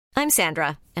I'm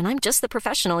Sandra, and I'm just the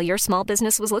professional your small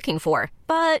business was looking for.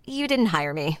 But you didn't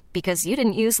hire me because you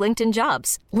didn't use LinkedIn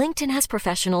Jobs. LinkedIn has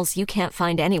professionals you can't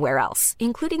find anywhere else,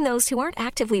 including those who aren't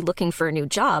actively looking for a new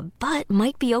job, but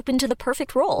might be open to the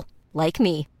perfect role, like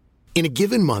me. In a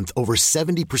given month, over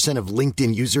 70% of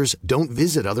LinkedIn users don't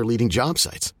visit other leading job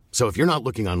sites. So if you're not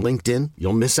looking on LinkedIn,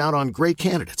 you'll miss out on great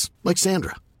candidates like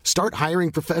Sandra. Start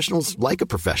hiring professionals like a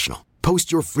professional.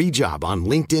 Post your free job on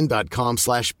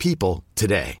linkedin.com/people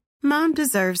today. Mom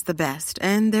deserves the best,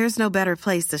 and there's no better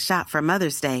place to shop for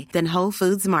Mother's Day than Whole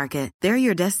Foods Market. They're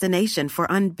your destination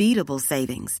for unbeatable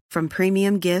savings, from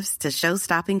premium gifts to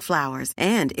show-stopping flowers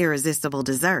and irresistible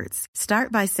desserts.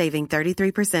 Start by saving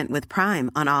 33% with Prime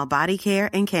on all body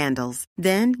care and candles.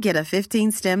 Then get a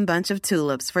 15-stem bunch of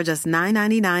tulips for just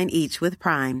 $9.99 each with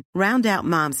Prime. Round out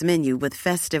Mom's menu with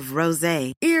festive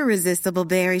rosé, irresistible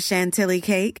berry chantilly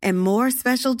cake, and more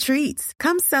special treats.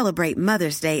 Come celebrate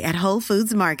Mother's Day at Whole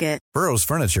Foods Market. Burrow's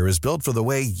furniture is built for the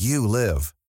way you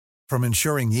live. From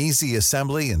ensuring easy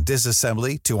assembly and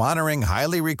disassembly to honoring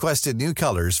highly requested new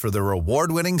colors for their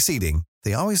award-winning seating,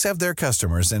 they always have their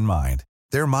customers in mind.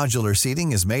 Their modular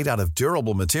seating is made out of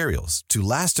durable materials to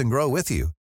last and grow with you.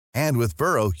 And with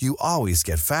Burrow, you always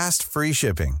get fast, free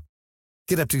shipping.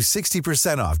 Get up to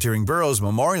 60% off during Burrow's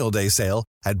Memorial Day sale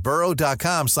at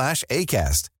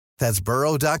burrow.com/ACAST. That's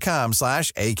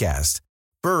burrow.com/ACAST.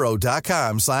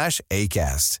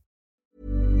 burrow.com/ACAST.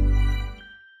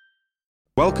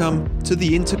 Welcome to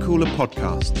the Intercooler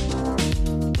Podcast.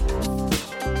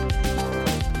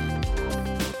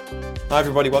 Hi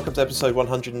everybody, welcome to episode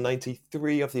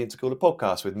 193 of the Intercooler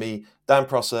Podcast with me, Dan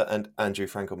Prosser, and Andrew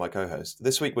Frankel, my co-host.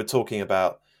 This week we're talking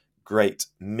about great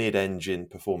mid-engine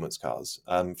performance cars,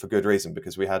 for good reason,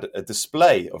 because we had a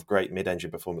display of great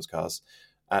mid-engine performance cars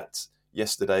at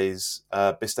yesterday's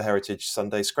Bicester Heritage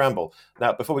Sunday Scramble.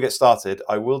 Now, before we get started,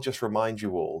 I will just remind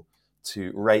you all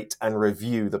to rate and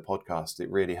review the podcast. It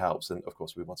really helps. And of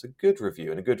course, we want a good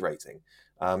review and a good rating.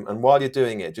 And while you're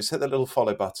doing it, just hit the little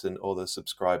follow button or the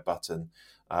subscribe button.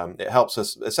 It helps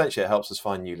us, essentially, it helps us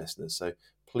find new listeners. So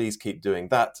please keep doing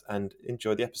that and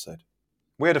enjoy the episode.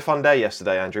 We had a fun day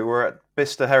yesterday, Andrew. We were at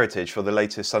Bicester Heritage for the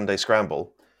latest Sunday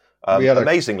Scramble. We had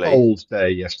amazingly, a cold day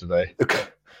yesterday.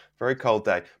 Very cold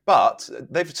day, but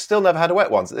they've still never had a wet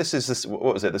one. This is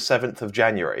what was it, the 7th of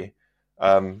January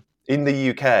in the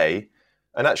UK,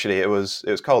 and actually it was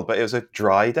cold, but it was a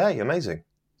dry day. Amazing.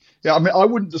 Yeah, I mean, I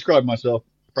wouldn't describe myself,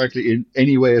 frankly, in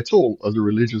any way at all as a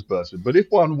religious person, but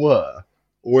if one were,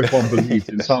 or if one believed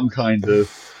in some kind of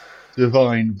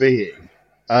divine being,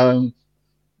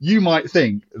 you might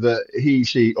think that he,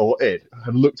 she, or it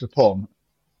had looked upon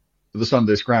the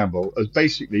Sunday Scramble as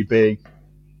basically being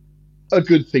a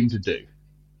good thing to do,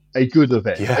 a good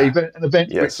event, an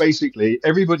event which basically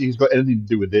everybody who's got anything to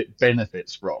do with it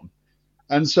benefits from.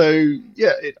 And so,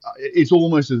 yeah, it's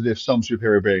almost as if some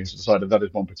superior beings decided that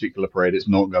is one particular parade it's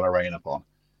not going to rain upon.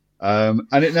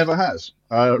 And it never has.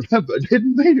 But it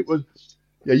made it was,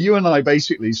 yeah, you and I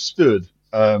basically stood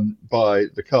by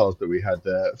the cars that we had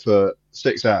there for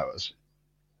 6 hours.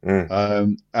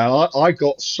 And I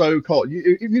got so cold.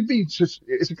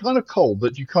 It's a kind of cold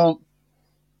that you can't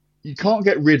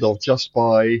get rid of just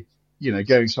by,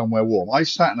 going somewhere warm. I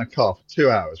sat in a car for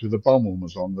 2 hours with the bum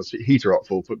warmers on, the heater up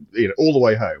full, all the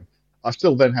way home. I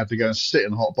still then had to go and sit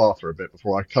in a hot bath for a bit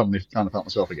before I kind of felt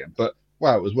myself again. But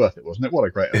wow, it was worth it, wasn't it? What a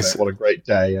great event! What a great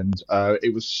day! And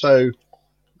it was so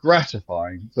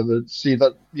gratifying to see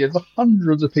that the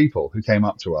hundreds of people who came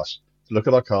up to us to look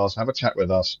at our cars, have a chat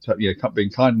with us, being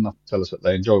kind enough to tell us that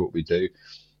they enjoy what we do.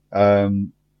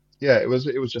 It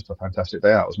was just a fantastic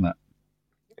day out, wasn't it?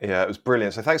 Yeah, it was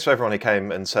brilliant. So thanks to everyone who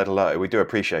came and said hello. We do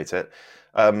appreciate it.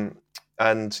 And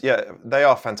yeah, they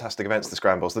are fantastic events, the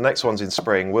Scrambles. The next one's in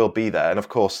spring. We'll be there. And of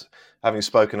course, having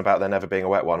spoken about there never being a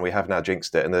wet one, we have now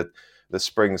jinxed it. And the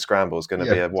spring Scramble is going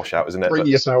to be a washout, isn't it? Bring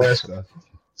your sou'wester.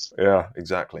 Yeah,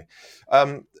 exactly.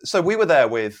 So we were there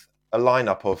with a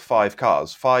lineup of 5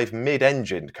 cars, 5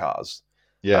 mid-engined cars.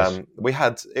 Yes.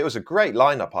 It was a great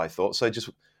lineup, I thought. So just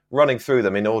running through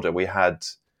them in order, we had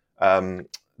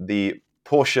the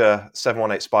Porsche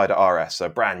 718 Spider RS, a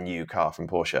brand new car from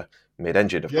Porsche,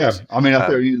 mid-engine, of course. I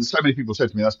mean, so many people said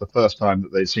to me that's the first time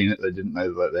that they'd seen it. They didn't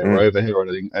know that they were over here or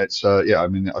anything. It's I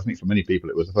mean, I think for many people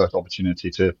it was the first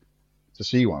opportunity to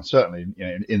see one, certainly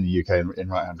in the UK in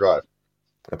right-hand drive.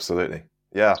 Absolutely,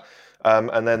 yeah.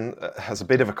 And then, as a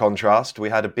bit of a contrast, we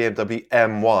had a BMW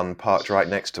M1 parked right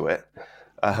next to it.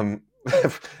 I mean,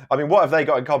 what have they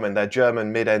got in common? They're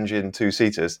German mid-engine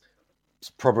 2-seaters. It's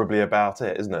probably about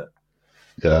it, isn't it?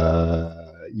 6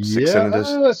 cylinders.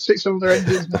 6-cylinder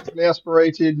engines, naturally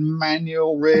aspirated,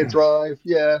 manual rear drive.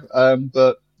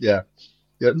 But yeah,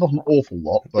 not an awful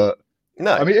lot, but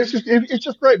No. I mean, it's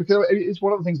just great because it's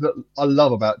one of the things that I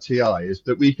love about TI is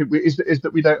that is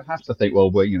that we don't have to think,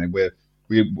 well, we're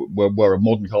a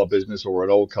modern car business or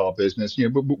an old car business.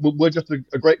 We're just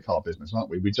a great car business, aren't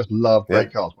we? We just love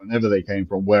great cars whenever they came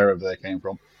from, wherever they came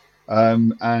from.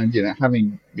 And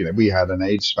we had an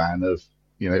age span of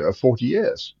 40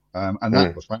 years, and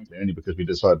that was frankly only because we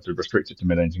decided to restrict it to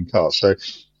mid-engine cars. So,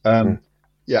 and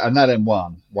that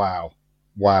M1, wow.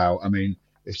 I mean,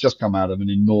 it's just come out of an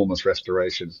enormous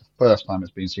restoration. It's the first time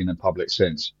it's been seen in public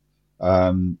since.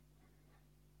 I mean,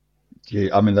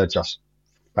 they're just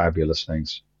fabulous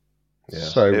things. Yeah.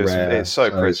 So rare. It's so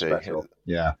pretty. Special.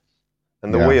 Yeah.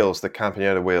 And the wheels, the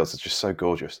Campagnolo wheels, are just so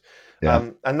gorgeous.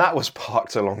 Yeah. And that was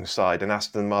parked alongside an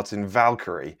Aston Martin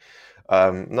Valkyrie.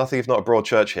 Nothing if not a broad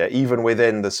church here, even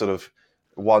within the sort of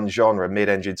one genre,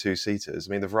 mid-engine two-seaters.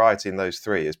 I mean, the variety in those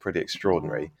three is pretty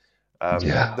extraordinary.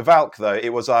 The Valk, though, it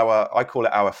was I call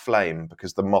it our flame,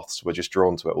 because the moths were just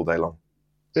drawn to it all day long.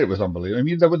 It was unbelievable. I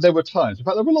mean, there were times. In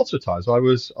fact, there were lots of times. I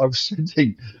was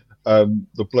sending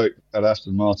the bloke at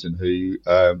Aston Martin who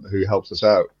helped us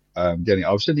out getting it.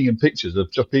 I was sending him pictures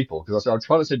of just people because I said, I'm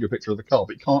trying to send you a picture of the car,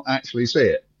 but you can't actually see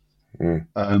it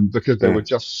because there were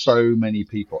just so many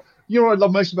people. You know what I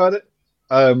love most about it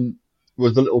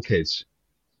was the little kids,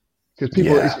 because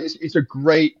people. It's a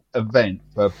great event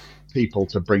for people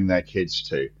to bring their kids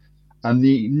to, and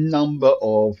the number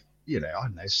of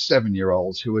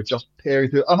 7-year-olds who were just peering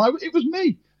through, and it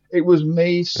was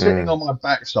me sitting on my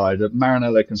backside at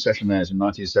Maranello concessionaires in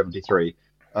 1973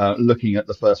 looking at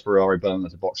the first Ferrari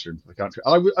Berlinetta Boxster into the country.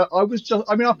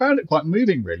 I found it quite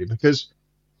moving, really, because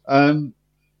to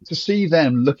see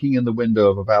them looking in the window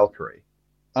of a Valkyrie,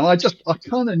 and I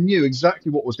kind of knew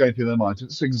exactly what was going through their minds.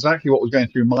 It's exactly what was going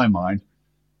through my mind,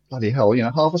 bloody hell,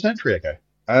 half a century ago.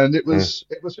 And it was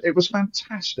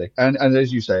fantastic. And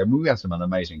as you say, I mean, we had some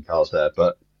amazing cars there,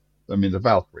 but I mean, the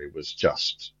Valkyrie was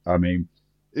just, I mean,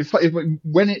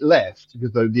 when it left,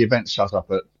 because the event shut up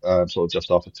at sort of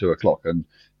just after 2:00 and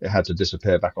it had to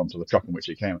disappear back onto the truck on which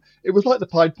it came, it was like the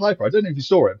Pied Piper. I don't know if you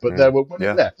saw it, but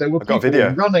it left, there were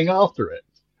people running after it.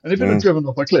 And if it had driven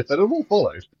off a cliff, they'd have all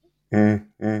followed.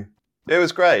 It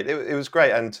was great. It was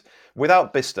great. And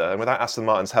without Bicester and without Aston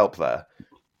Martin's help there,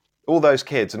 all those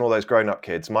kids and all those grown-up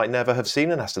kids might never have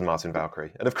seen an Aston Martin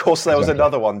Valkyrie. And of course, there was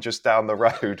another one just down the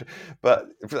road. But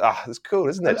it's cool,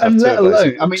 isn't it? And let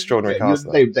alone, I mean, extraordinary cars.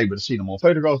 They would have seen them on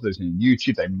photographs, they've seen them on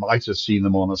YouTube, they might have seen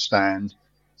them on a stand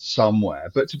somewhere.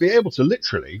 But to be able to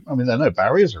literally, I mean, there are no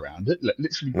barriers around it,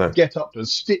 literally get up and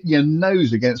stick your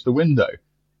nose against the window,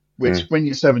 which when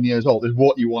you're 7 years old is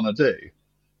what you want to do.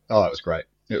 Oh, it was great.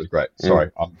 It was great.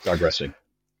 Sorry, I'm digressing.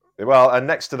 Well, and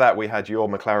next to that, we had your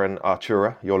McLaren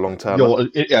Artura, your long-term.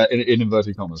 In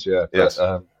inverted commas, yeah. Yes.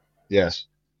 But, yes.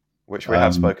 Which we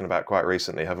have spoken about quite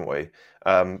recently, haven't we?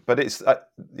 But it's, that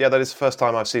is the first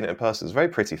time I've seen it in person. It's a very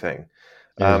pretty thing.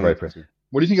 It's very pretty.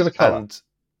 What do you think of the colour?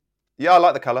 I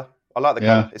like the colour.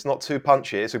 Colour. It's not too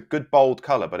punchy. It's a good, bold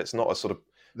colour, but it's not a sort of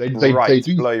they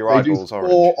blow your eyeballs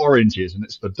orange. 4 oranges, and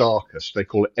it's the darkest. They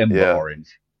call it ember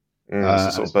orange. It's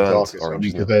a sort of burnt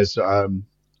orange. Because there's,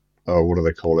 what do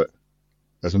they call it?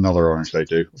 There's another orange they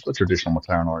do. It's the traditional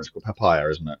McLaren orange called papaya,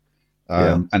 isn't it?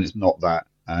 And it's not that.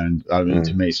 And I mean,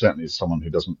 to me, certainly as someone who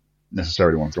doesn't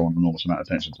necessarily want to draw an enormous amount of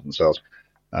attention to themselves,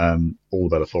 all the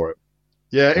better for it.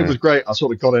 Yeah, it was great. I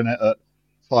sort of got in it at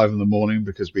 5 a.m.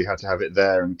 because we had to have it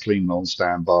there and clean on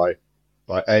standby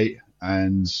by 8.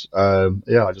 And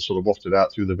I just sort of wafted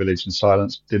out through the village in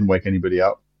silence, didn't wake anybody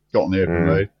up, got on the open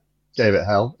road, gave it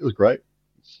hell. It was great.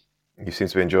 You seem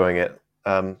to be enjoying it.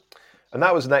 And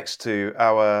that was next to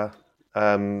our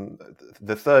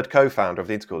the third co-founder of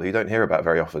the Intercool, who you don't hear about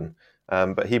very often,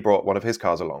 but he brought one of his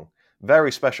cars along.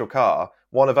 Very special car,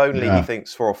 one of only, he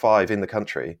thinks, 4 or 5 in the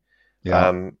country. A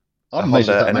Honda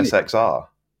NSXR.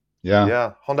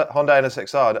 Honda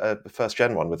NSXR, the first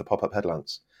gen one with the pop-up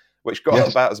headlamps, which got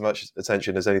about as much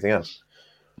attention as anything else.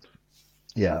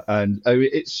 Yeah, and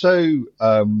it's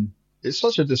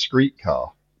such a discreet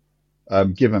car,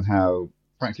 given how,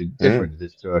 frankly, different it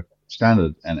is to a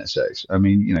standard NSX. I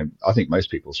mean, I think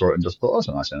most people saw it and just thought, oh, that's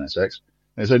a nice NSX.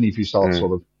 And it's only if you start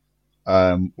sort of,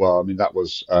 that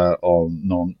was on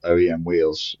non-OEM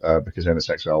wheels, because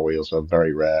NSXR wheels are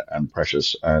very rare and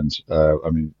precious. And,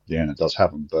 it does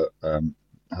have them, but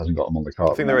hasn't got them on the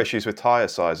car. I think there are issues with tyre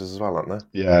sizes as well, aren't there?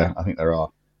 Yeah, I think there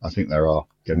are.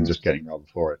 Just getting rather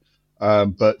for it.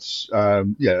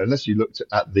 Unless you looked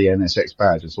at the NSX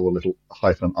badge and saw a little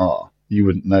 -R, you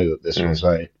wouldn't know that this was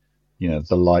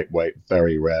the lightweight,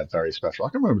 very rare, very special. I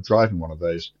can remember driving one of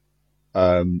those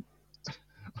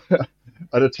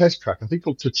at a test track, I think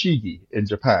called Tochigi in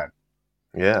Japan.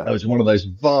 Yeah. It was one of those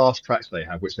vast tracks they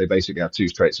have, which they basically have two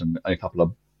straights and a couple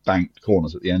of banked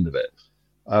corners at the end of it.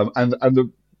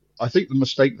 I think the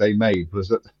mistake they made was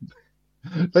that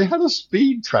they had a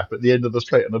speed trap at the end of the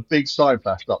straight, and a big sign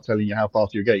flashed up telling you how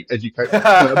fast you're going as you came.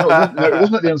 No, it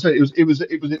wasn't at the end of the straight. It was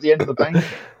at the end of the banking,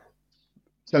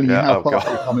 telling you how fast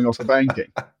you're coming off the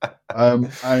banking.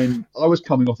 And I was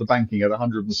coming off the banking at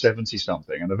 170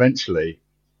 something, and eventually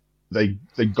they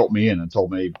got me in and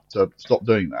told me to stop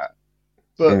doing that.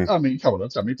 But I mean, come on,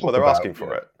 tell me. Well, they're asking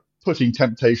for it. Putting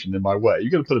temptation in my way.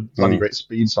 You're going to put a bloody great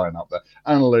speed sign up there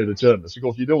and a load of journalists. Of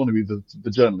course, you don't want to be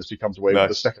the journalist who comes away with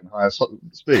the second highest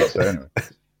speed. So anyway,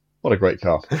 what a great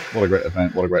car. What a great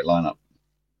event. What a great lineup.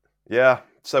 Yeah.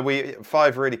 So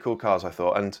 5 really cool cars, I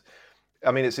thought. And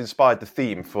I mean, it's inspired the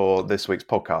theme for this week's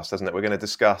podcast, hasn't it? We're going to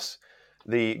discuss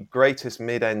the greatest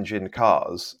mid-engine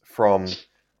cars from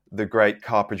the great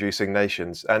car-producing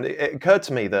nations. And it occurred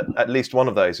to me that at least one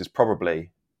of those is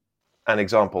probably an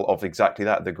example of exactly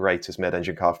that, the greatest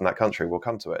mid-engine car from that country. We'll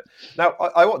come to it. Now,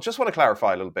 I just want to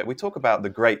clarify a little bit. We talk about the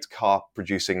great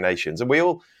car-producing nations, and we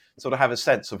all sort of have a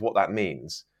sense of what that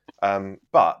means.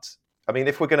 But, I mean,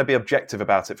 if we're going to be objective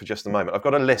about it for just a moment, I've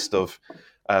got a list of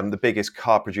the biggest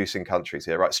car-producing countries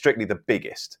here, right? Strictly the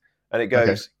biggest. And it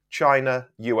goes China,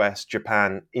 US,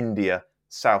 Japan, India,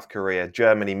 South Korea,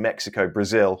 Germany, Mexico,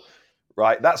 Brazil.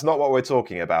 Right, that's not what we're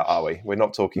talking about, are we? We're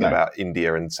not talking about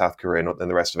India and South Korea and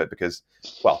the rest of it because,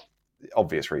 well,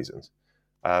 obvious reasons.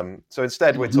 So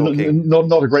instead, we're talking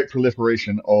not a great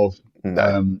proliferation of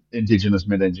indigenous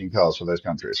mid-engine cars for those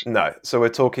countries. No, so we're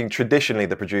talking traditionally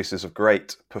the producers of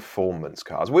great performance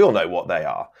cars. We all know what they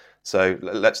are, so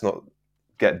let's not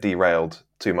get derailed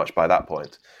too much by that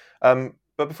point.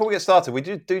 But before we get started, we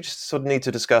do just sort of need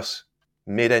to discuss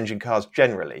mid-engine cars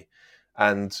generally.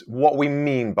 And what we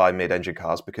mean by mid-engine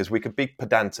cars, because we could be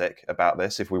pedantic about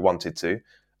this if we wanted to.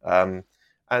 And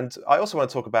I also want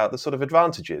to talk about the sort of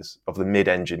advantages of the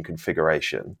mid-engine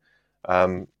configuration.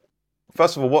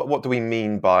 First of all, what do we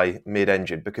mean by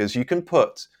mid-engine? Because you can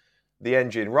put the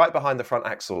engine right behind the front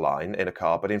axle line in a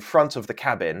car, but in front of the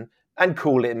cabin and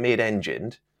call it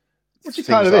mid-engined. Which it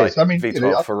kind of is. I mean,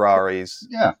 V12 Ferraris.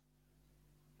 Yeah.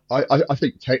 I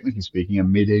think technically speaking, a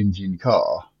mid-engine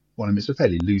car, well, I mean, it's a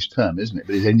fairly loose term, isn't it?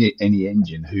 But it's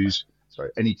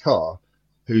any car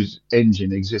whose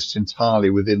engine exists entirely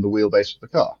within the wheelbase of the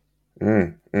car.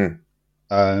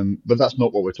 But that's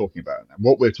not what we're talking about now.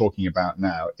 What we're talking about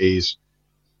now is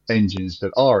engines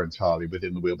that are entirely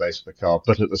within the wheelbase of the car,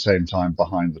 but at the same time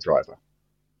behind the driver.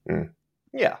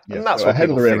 Yeah, and that's what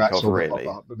people think of, really.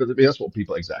 But that's what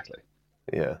people, exactly.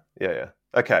 Yeah.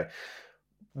 Okay.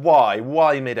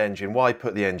 Why mid-engine? Why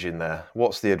put the engine there?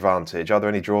 What's the advantage? Are there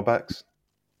any drawbacks?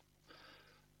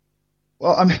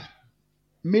 Well, I mean,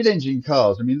 mid-engine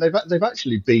cars, I mean, they've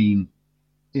actually been,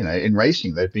 in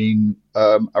racing, they've been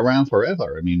around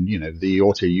forever. I mean, the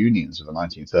auto unions of the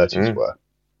 1930s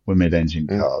were mid-engine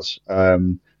cars.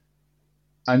 And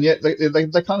yet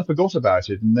they kind of forgot about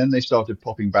it. And then they started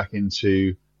popping back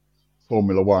into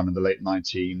Formula One in the late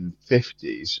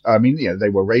 1950s. I mean, they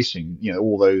were racing,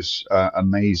 all those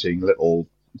amazing little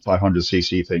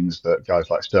 500cc things that guys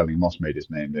like Stirling Moss made his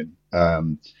name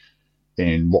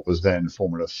in what was then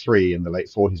Formula 3 in the late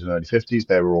 40s and early 50s.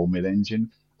 They were all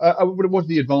mid-engine. What are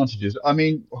the advantages? I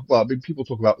mean, people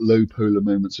talk about low polar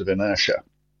moments of inertia.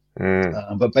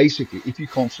 But basically, if you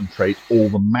concentrate all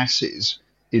the masses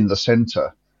in the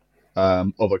center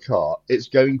of a car, it's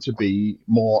going to be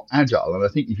more agile. And I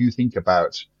think if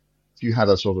you had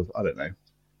a sort of, I don't know,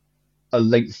 a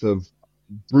length of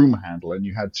broom handle and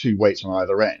you had two weights on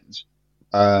either end,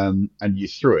 and you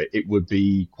threw it, it would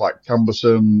be quite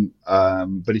cumbersome.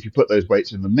 But if you put those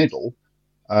weights in the middle,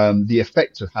 the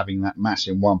effect of having that mass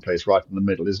in one place right in the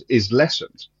middle is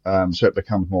lessened. So it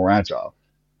becomes more agile.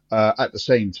 At the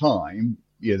same time,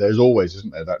 there's always,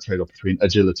 isn't there, that trade-off between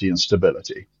agility and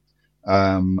stability.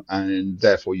 And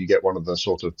therefore you get one of the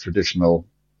sort of traditional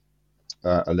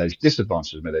alleged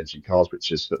disadvantages of mid-engine cars,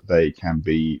 which is that they can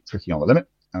be tricky on the limit,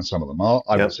 and some of them are.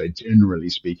 I would say, generally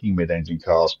speaking, mid-engine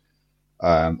cars,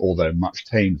 although much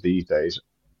tamed these days,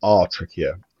 are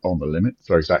trickier on the limit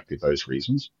for exactly those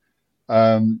reasons.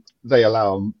 They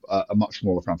allow a much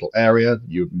smaller frontal area.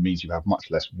 Means you have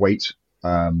much less weight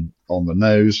on the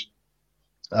nose.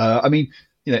 I mean,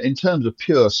 in terms of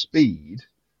pure speed,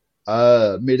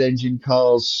 mid-engine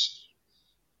cars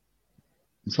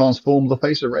transformed the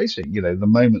face of racing. The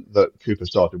moment that Cooper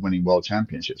started winning world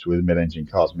championships with mid-engine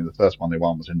cars, I mean, the first one they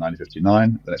won was in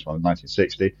 1959, the next one in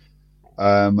 1960,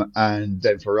 and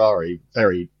then Ferrari,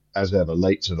 very as ever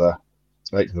late to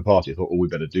late to the party, thought, oh, we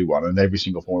better do one. And every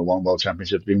single Formula One World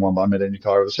Championship has been won by a mid-engine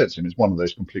car ever since. And it's one of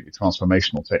those completely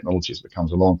transformational technologies that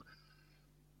comes along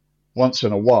once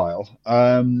in a while.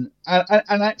 And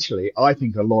actually, I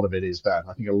think a lot of it is that.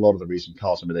 I think a lot of the reason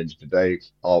cars are mid-engine today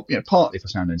are, partly for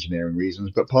sound engineering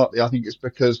reasons, but partly I think it's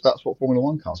because that's what Formula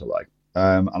One cars are like.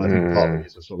 And I think partly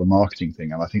it's a sort of marketing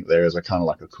thing. And I think there is a kind of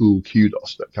like a cool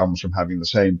kudos that comes from having the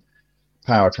same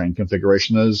powertrain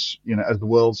configuration as the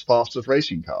world's fastest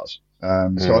racing cars.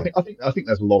 So I think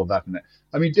there's a lot of that in it.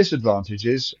 I mean,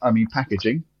 disadvantages. I mean,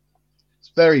 packaging.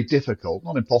 It's very difficult,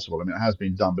 not impossible. I mean, it has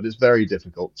been done, but it's very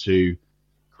difficult to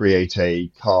create a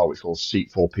car which will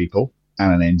seat 4 people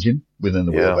and an engine within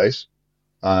the wheelbase.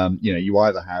 You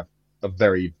either have a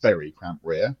very, very cramped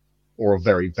rear or a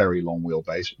very, very long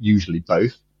wheelbase, usually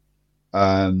both.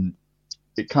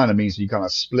 It kind of means you kind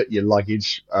of split your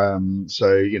luggage.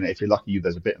 So, if you're lucky,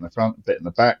 there's a bit in the front, a bit in the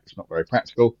back. It's not very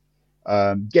practical.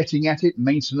 Getting at it,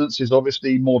 maintenance is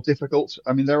obviously more difficult.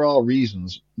 I mean, there are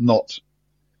reasons not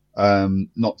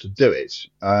to do it.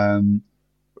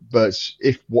 But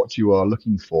if what you are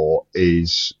looking for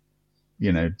is,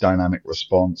 dynamic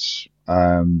response,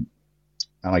 and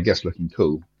I guess looking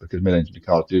cool, because mid-engine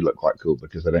cars do look quite cool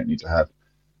because they don't need to have,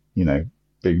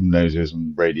 big noses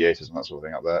and radiators and that sort of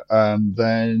thing up there.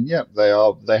 Then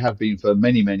they have been for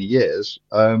many, many years,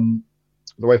 the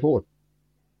way forward.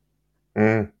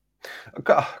 A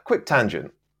quick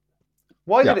tangent.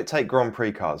 Why did it take Grand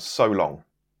Prix cars so long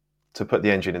to put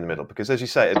the engine in the middle? Because, as you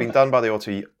say, it had been done by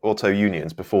the auto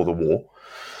unions before the war.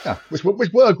 Yeah, which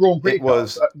were Grand Prix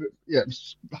cars.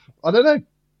 I don't know.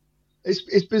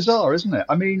 It's bizarre, isn't it?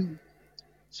 I mean,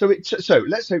 so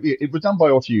let's say it was done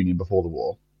by auto union before the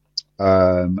war,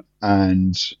 and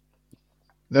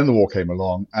then the war came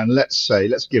along, and let's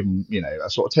give them, a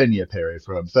sort of 10-year period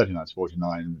from 39 to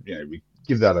 49. We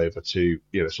give that over to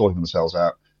sorting themselves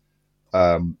out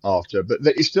after, but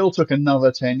it still took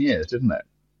another 10 years, didn't it?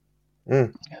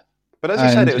 But as you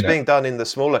said, it was being done in the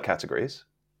smaller categories.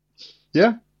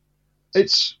 Yeah,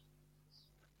 it's.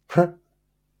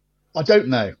 I don't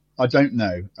know.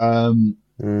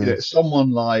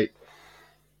 Someone like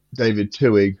David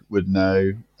Twohig would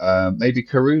know. Maybe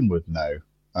Karun would know.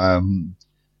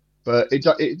 But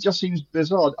it just seems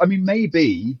bizarre. I mean,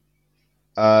 maybe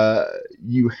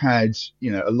you had,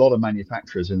 a lot of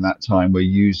manufacturers in that time were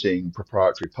using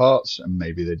proprietary parts and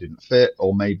maybe they didn't fit,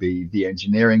 or maybe the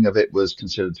engineering of it was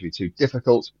considered to be too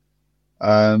difficult.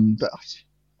 But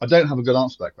I don't have a good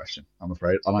answer to that question, I'm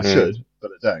afraid. And I should,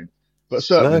 but I don't. But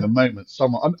certainly the moment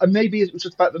someone, and maybe it was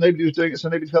just the fact that nobody was doing it, so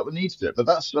nobody felt the need to do it. But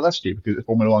that's stupid, because it's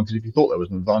Formula One, because if you thought there was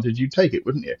an advantage, you'd take it,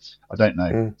 wouldn't you? I don't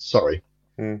know. Sorry.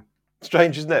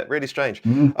 Strange, isn't it? Really strange.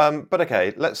 But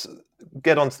okay, let's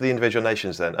get on to the individual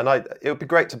nations then. And it would be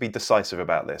great to be decisive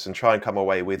about this and try and come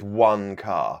away with one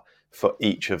car for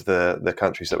each of the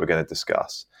countries that we're going to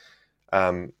discuss.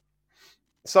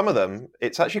 Some of them,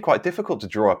 it's actually quite difficult to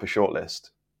draw up a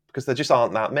shortlist because there just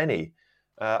aren't that many.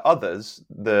 Others,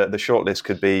 the shortlist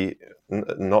could be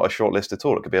not a shortlist at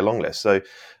all. It could be a long list. So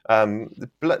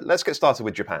let's get started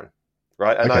with Japan,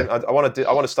 right? And okay. I want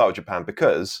to start with Japan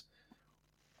because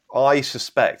I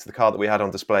suspect the car that we had on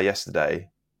display yesterday,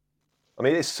 I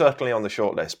mean, it's certainly on the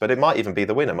shortlist, but it might even be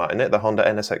the winner, mightn't it? The Honda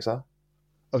NSXR?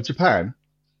 Of Japan?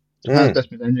 Japan's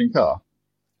best mid-engine car?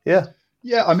 Yeah.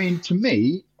 Yeah, I mean, to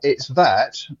me, it's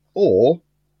that, or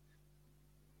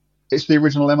it's the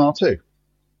original MR2.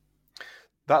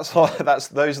 Those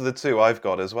are the two I've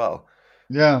got as well.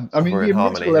 Yeah, I mean, the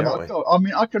original MR2, I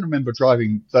mean, I can remember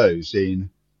driving those in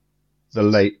the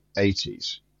late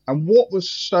 80s. And what was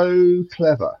so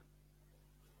clever,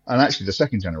 and actually the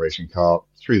second generation car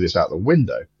threw this out the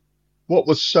window, what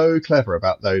was so clever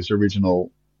about those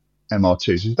original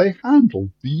MR2s is they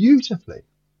handled beautifully.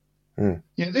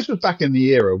 This was back in the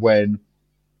era when,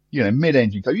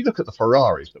 mid-engine cars, you look at the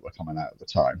Ferraris that were coming out at the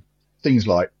time, things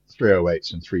like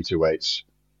 308s and 328s,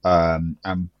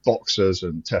 and Boxers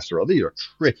and Testarossa. These are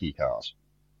tricky cars,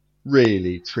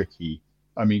 really tricky.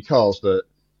 I mean, cars that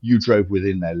you drove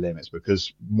within their limits,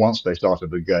 because once they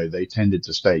started to go, they tended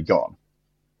to stay gone.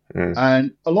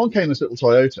 And along came this little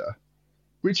Toyota,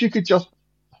 which you could just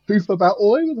hoof about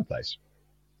all over the place.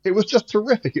 It was just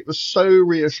terrific. It was so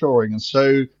reassuring and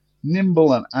so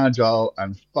nimble and agile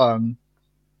and fun,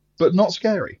 but not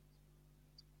scary.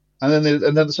 And then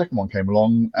the second one came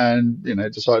along and,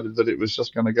 decided that it was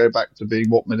just going to go back to being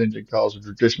what mid-engine cars have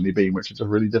traditionally been, which is just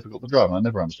really difficult to drive. And I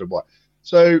never understood why.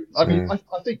 So, I mean, I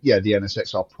think, the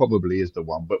NSXR probably is the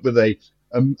one, but with a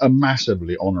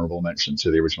massively honourable mention to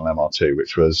the original MR2,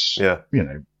 which was,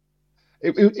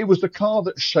 it was the car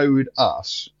that showed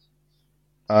us,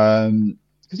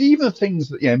 because even things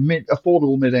that,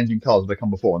 affordable mid-engine cars that have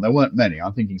come before, and there weren't many.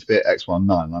 I'm thinking Fiat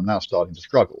X19, and I'm now starting to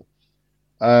struggle.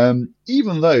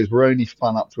 Even those were only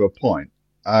fun up to a point.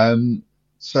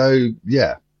 So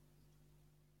yeah,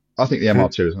 I think the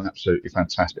MR2 is an absolutely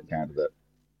fantastic candidate.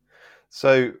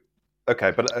 So,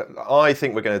 okay, but I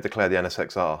think we're going to declare the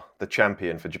NSXR the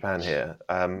champion for Japan here.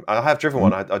 I have driven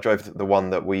one. I drove the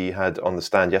one that we had on the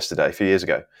stand yesterday, a few years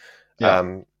ago.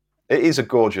 Yeah. It is a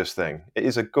gorgeous thing. It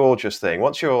is a gorgeous thing.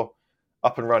 Once you're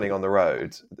up and running on the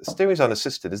road, the steering's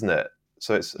unassisted, isn't it?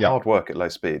 So it's hard work at low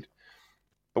speed.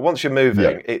 But once you're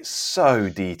moving, it's so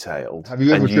detailed. Have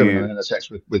you ever driven an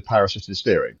NSX with power-assisted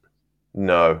steering?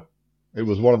 No. It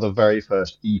was one of the very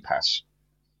first E-Pass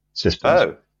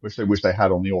systems, which they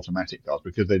had on the automatic cars,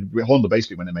 because Honda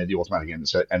basically, when they made the automatic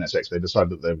NSX, they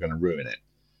decided that they were going to ruin it.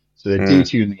 So they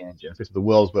detuned the engine, fitted the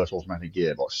world's worst automatic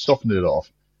gearbox, softened it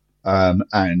off,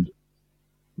 and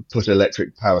put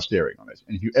electric power steering on it.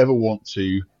 And if you ever want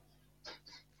to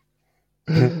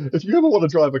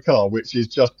drive a car which is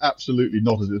just absolutely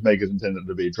not as its makers intended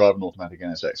to be, drive an automatic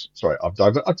NSX. Sorry, I've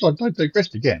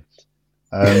digressed again.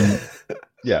 We're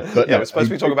supposed to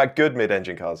be talking about good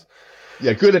mid-engine cars.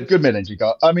 Yeah, good mid-engine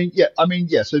car. So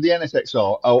the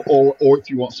NSXR, or if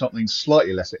you want something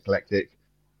slightly less eclectic,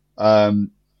 a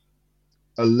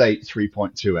late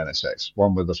 3.2 NSX,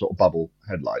 one with the sort of bubble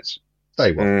headlights.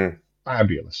 They were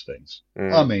fabulous things.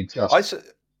 I mean,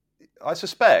 I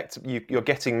suspect you're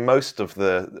getting most of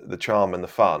the charm and the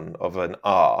fun of an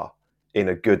R in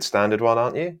a good standard one,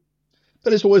 aren't you?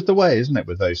 But it's always the way, isn't it,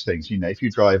 with those things? If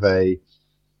you drive a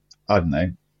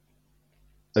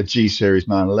G Series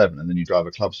 911 and then you drive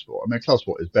a Club Sport. I mean, a Club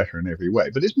Sport is better in every way,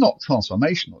 but it's not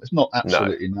transformational. It's not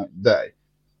absolutely night and day.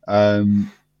 And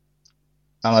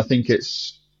I think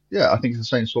it's the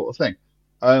same sort of thing.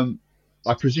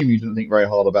 I presume you didn't think very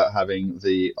hard about having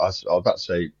I was about to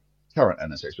say current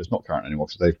NSX, but it's not current anymore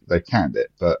because they canned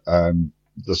it. But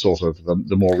the sort of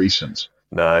the more recent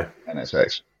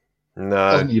NSX,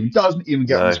 doesn't even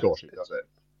get on the score sheet, does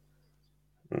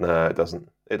it? No, it doesn't.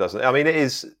 It doesn't. I mean,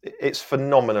 it's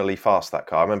phenomenally fast, that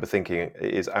car. I remember thinking it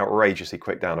is outrageously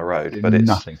quick down a road, but it's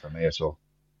nothing for me at all.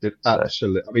 It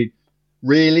absolutely. I mean,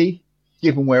 really,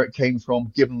 given where it came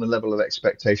from, given the level of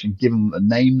expectation, given the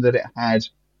name that it had,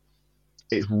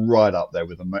 it's right up there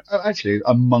with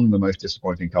among the most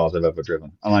disappointing cars I've ever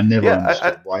driven. And I never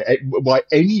understood why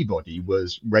anybody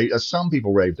was some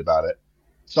people raved about it.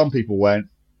 Some people went,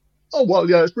 "Oh well,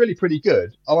 yeah, it's really pretty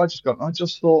good." And I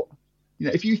just thought,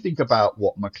 if you think about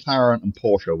what McLaren and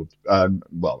Porsche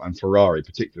and Ferrari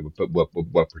particularly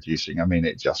were producing, I mean,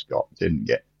 it just didn't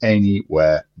get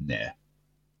anywhere near.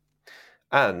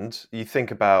 And you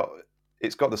think about,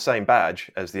 it's got the same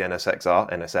badge as the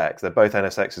NSX. They're both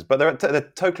NSXs, but they're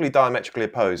totally diametrically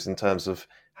opposed in terms of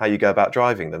how you go about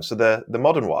driving them. So the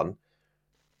modern one,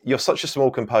 you're such a small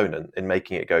component in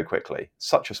making it go quickly.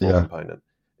 Such a small component.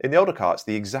 In the older car, it's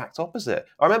the exact opposite.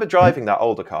 I remember driving that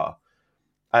older car,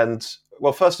 and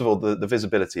well, first of all, the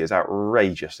visibility is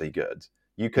outrageously good.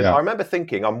 I remember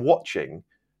thinking, I'm watching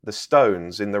the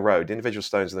stones in the road, individual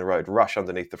stones in the road, rush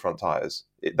underneath the front tires.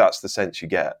 That's the sense you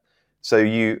get. So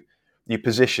you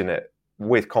position it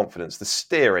with confidence. The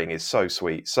steering is so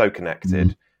sweet, so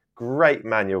connected. Great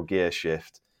manual gear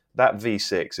shift. That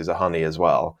V6 is a honey as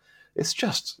well. It's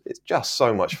just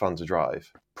so much fun to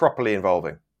drive. Properly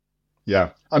involving.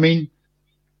 Yeah, I mean,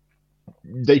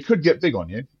 they could get big on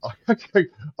you. I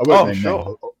won't name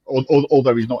names,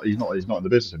 although he's not in the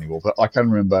business anymore. But I can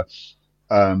remember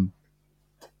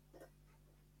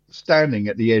standing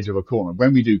at the edge of a corner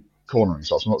when we do cornering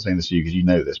shots. I'm not saying this to you because you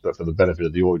know this, but for the benefit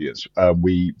of the audience,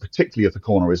 we, particularly if the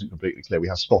corner isn't completely clear, we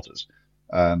have spotters.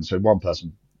 So one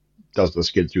person does the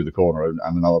skid through the corner, and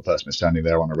another person is standing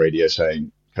there on a radio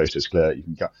saying, "Coast is clear, you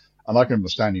can go." And I can remember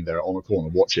standing there on a corner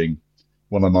watching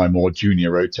one of my more junior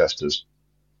road testers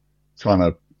trying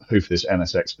to hoof this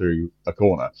NSX through a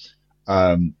corner.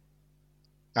 And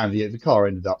the car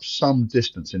ended up some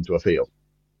distance into a field.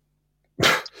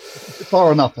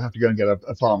 Far enough to have to go and get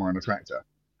a farmer and a tractor.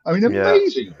 I mean,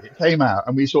 amazing. It came out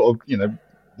and we sort of,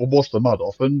 washed the mud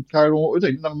off and carried on what we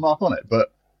did. Didn't have a mark on it.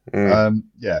 But,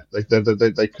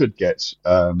 they could get...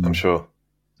 I'm sure.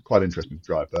 Quite interesting to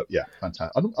drive, but yeah,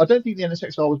 fantastic. I don't think the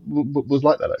NSXR was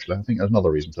like that, actually. I think there's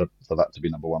another reason for that to be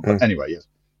number one. But anyway, yes,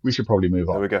 we should probably move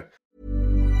on. There we go.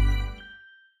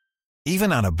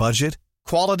 Even on a budget,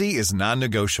 quality is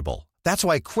non-negotiable. That's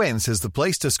why Quince is the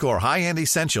place to score high-end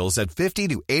essentials at 50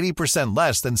 to 80%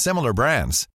 less than similar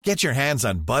brands. Get your hands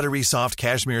on buttery soft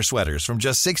cashmere sweaters from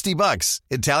just $60,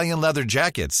 Italian leather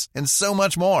jackets, and so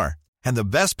much more. And the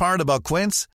best part about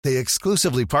Quince, they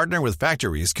exclusively partner with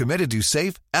factories committed to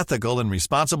safe, ethical, and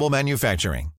responsible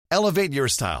manufacturing. Elevate your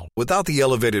style without the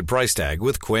elevated price tag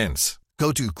with Quince.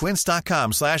 Go to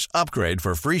quince.com/upgrade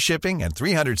for free shipping and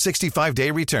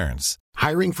 365-day returns.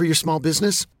 Hiring for your small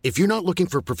business? If you're not looking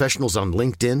for professionals on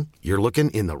LinkedIn, you're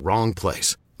looking in the wrong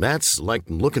place. That's like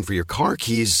looking for your car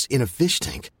keys in a fish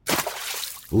tank.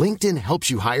 LinkedIn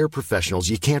helps you hire professionals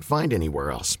you can't find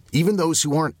anywhere else, even those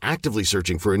who aren't actively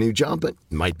searching for a new job but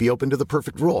might be open to the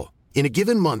perfect role. In a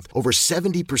given month, over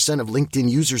 70% of LinkedIn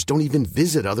users don't even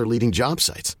visit other leading job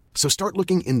sites. So start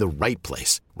looking in the right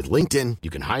place. With LinkedIn, you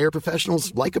can hire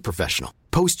professionals like a professional.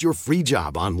 Post your free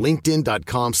job on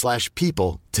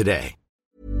linkedin.com/people today.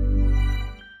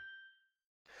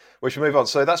 We should move on.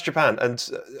 So that's Japan. And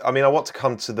I mean, I want to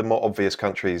come to the more obvious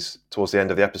countries towards the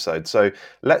end of the episode. So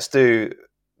let's do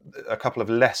a couple of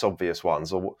less obvious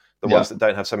ones, or the ones that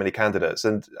don't have so many candidates.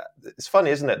 And it's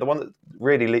funny, isn't it? The one that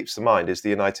really leaps to mind is the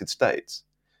United States.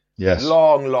 Yes.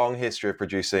 Long history of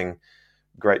producing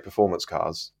great performance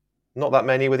cars. Not that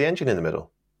many with the engine in the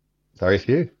middle. Very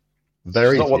few.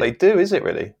 It's not what they do, is it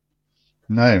really?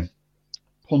 No.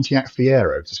 Pontiac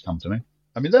Fiero just come to me.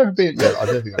 I mean, there have been. Yeah, I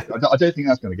don't think that's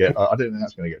going to get. I don't think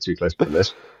that's going to get too close to the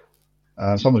list.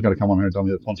 Someone's going to come on here and tell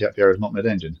me that Pontiac Fiero is not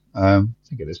mid-engine. I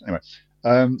think it is. Anyway.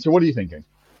 So what are you thinking?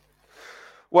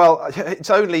 Well, it's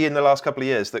only in the last couple of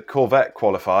years that Corvette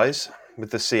qualifies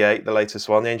with the C8, the latest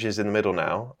one. The engine's in the middle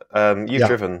now. You've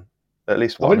driven at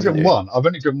least one. I've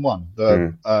only driven one.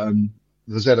 The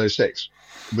Z06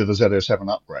 with the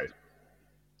Z07 upgrade.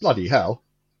 Bloody hell.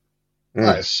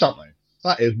 That is something.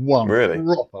 That is one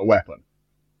proper weapon.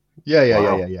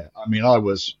 Yeah. I mean,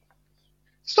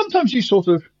 sometimes you sort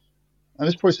of, and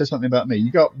this probably says something about me.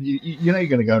 You know you're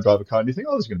going to go and drive a car, and you think,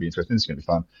 "Oh, this is going to be interesting. This is going to be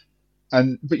fun,"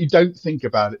 but you don't think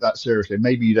about it that seriously.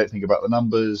 Maybe you don't think about the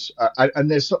numbers,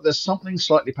 and there's something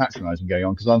slightly patronising going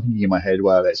on because I'm thinking in my head,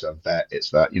 "Well, it's a vet.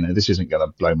 It's that this isn't going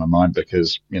to blow my mind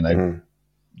because they don't,"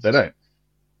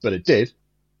 but it did.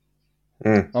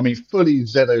 I mean, fully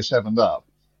Z07'd up.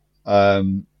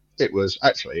 It was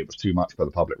too much for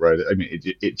the public road. I mean,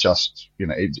 it just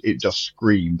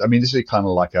screamed. I mean, this is kind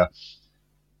of like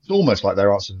it's almost like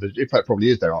their answer. In fact, probably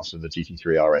is their answer to the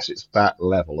GT3 RS. It's that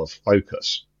level of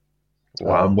focus,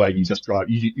 where you just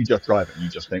drive. You just drive it, and you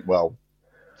just think, well,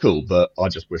 cool, but I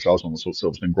just wish I was on the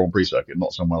Silverstone Grand Prix circuit,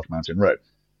 not some Welsh mountain road.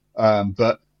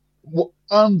 But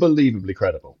unbelievably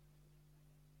credible.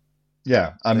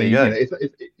 Yeah, I mean,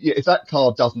 if that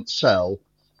car doesn't sell,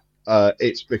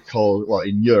 it's because,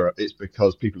 in Europe, it's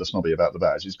because people are snobby about the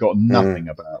badge. It's got nothing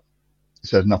it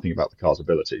says nothing about the car's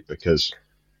ability because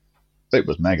it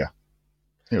was mega.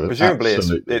 Presumably,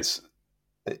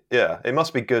 it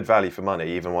must be good value for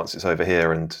money even once it's over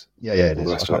here. And it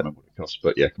is. I can't remember what it costs,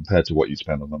 but compared to what you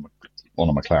spend on a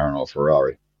McLaren or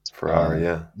Ferrari,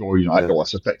 or I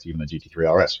suspect even a GT3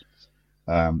 RS,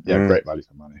 great value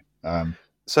for money.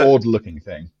 Odd looking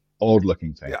thing.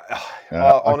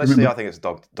 Honestly, I think it's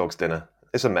dog's dinner.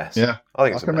 It's a mess. Yeah, I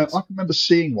think it's a mess. I can remember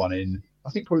seeing one I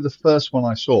think probably the first one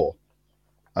I saw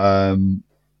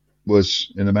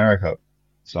was in America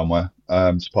somewhere.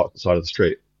 It's parked at the side of the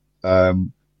street. I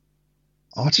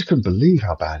just couldn't believe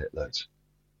how bad it looked.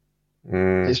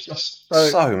 It's just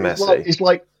so messy. It's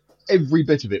like every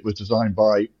bit of it was designed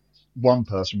by one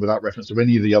person without reference to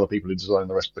any of the other people who designed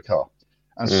the rest of the car.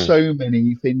 And so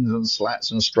many fins and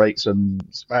slats and strakes and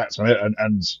spats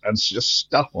and just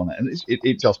stuff on it. And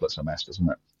it just looks a mess, doesn't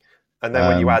it? And then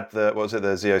when you add the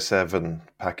Z07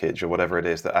 package or whatever it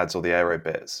is that adds all the aero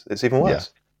bits, it's even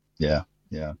worse. Yeah.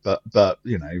 But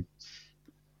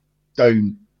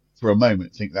don't for a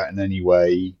moment think that in any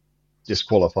way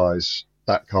disqualifies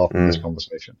that car from this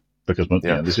conversation. Because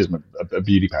this isn't a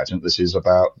beauty pageant. This is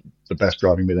about the best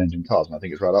driving mid-engine cars. And I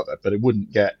think it's right up there. But it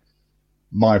wouldn't get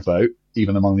my vote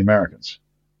even among the Americans.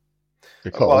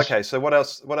 Because, so what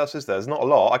else is there? There's not a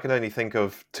lot. I can only think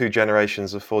of 2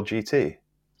 generations of Ford GT.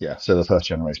 Yeah, so the first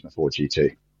generation of Ford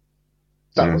GT.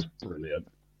 That was brilliant.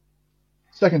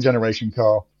 Second generation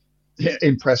car,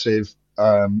 impressive,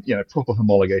 proper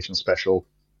homologation special.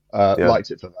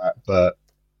 Liked it for that, but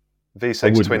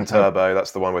V6 twin turbo,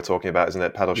 that's the one we're talking about, isn't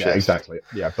it? Paddle shift. Yeah, exactly.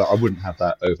 Yeah, but I wouldn't have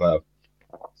that over,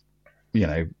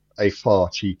 a far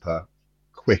cheaper,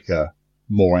 quicker,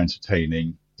 more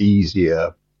entertaining,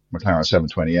 easier McLaren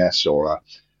 720S or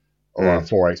a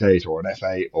 488 or an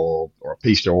F8 or a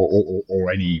Pista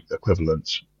or any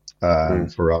equivalent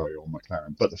Ferrari or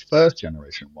McLaren. But the first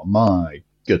generation one, my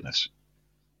goodness,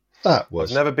 that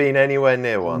was... I've never been anywhere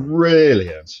near one.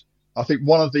 Brilliant. I think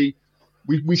one of the...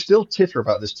 We still titter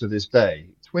about this to this day.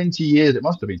 20 years, it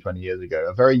must have been 20 years ago,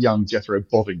 a very young Jethro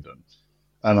Bovingdon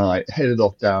and I headed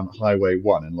off down Highway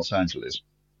 1 in Los Angeles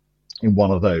in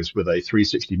one of those with a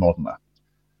 360 Moderna,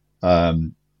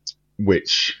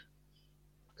 which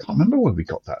I can't remember where we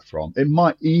got that from. It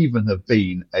might even have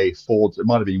been a Ford. It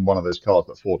might have been one of those cars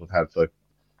that Ford had for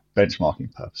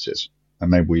benchmarking purposes, and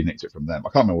maybe we nicked it from them. I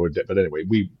can't remember what we did, but anyway,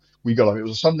 we got up. It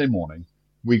was a Sunday morning.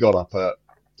 We got up at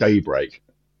daybreak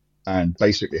and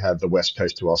basically had the West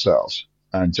Coast to ourselves,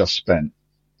 and just spent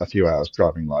a few hours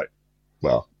driving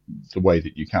the way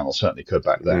that you can, or certainly could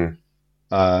back then.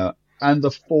 And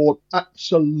the Ford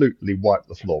absolutely wiped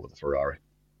the floor with the Ferrari.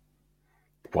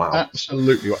 Wow.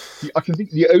 Absolutely. I can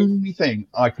think the only thing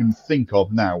I can think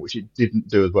of now, which it didn't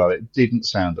do as well, it didn't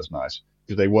sound as nice,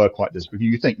 because they were quite disparate.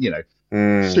 You think,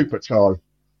 supercharged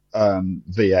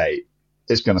V8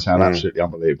 is going to sound absolutely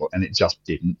unbelievable, and it just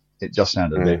didn't. It just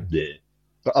sounded a bit bleh.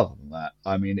 But other than that,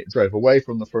 I mean, it drove away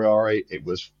from the Ferrari. It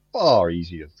was far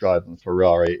easier to drive than the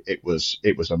Ferrari. It was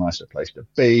a nicer place to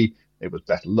be. It was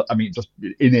better. I mean, just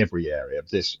in every area,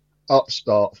 this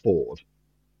upstart Ford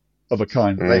of a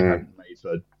kind that they hadn't made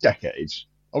for decades.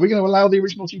 Are we going to allow the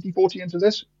original GT40 into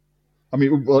this? I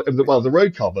mean, the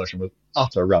road car version was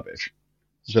utter rubbish.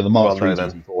 So the Mark III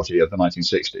GT40 of the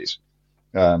 1960s.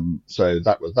 So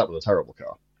that was a terrible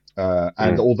car.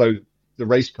 And although the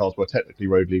race cars were technically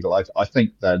road legal, I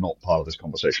think they're not part of this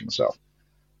conversation myself.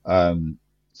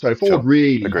 So Ford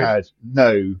really had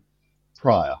no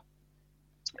prior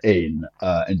in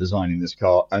designing this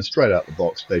car, and straight out the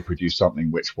box they produced something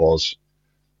which was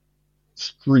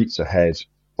streets ahead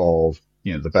of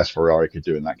the best Ferrari could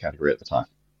do in that category at the time.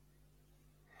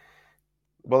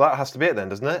 Well, that has to be it then,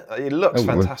 doesn't it? It looks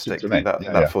fantastic,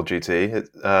 that Ford GT.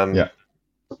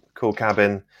 Cool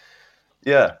cabin.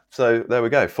 Yeah, so there we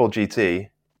go. Ford GT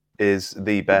is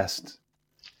the best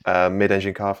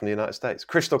mid-engine car from the United States.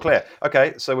 Crystal clear.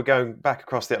 Okay, so we're going back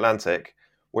across the Atlantic.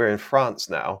 We're in France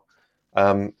now.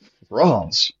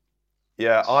 France?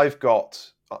 Yeah,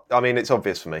 it's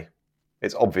obvious for me.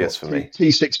 It's obvious for me.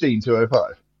 T16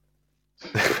 205?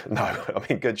 No, I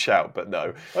mean, good shout, but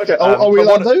no. Okay, are we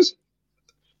allowed those?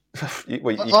 You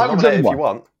can nominate if you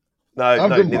want. No,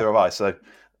 neither have I, so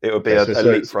it would be a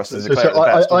leap for us to declare the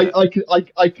best.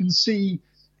 I can see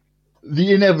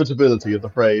the inevitability of the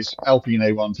phrase Alpine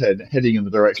A110 heading in the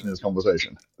direction of this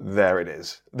conversation. There it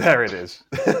is.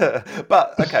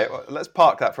 But, okay, well, let's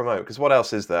park that for a moment, because what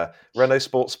else is there? Renault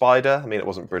Sport Spider? I mean, it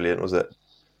wasn't brilliant, was it?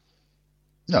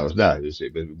 No, it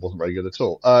wasn't very good at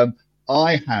all.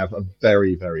 I have a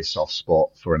very, very soft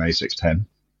spot for an A610.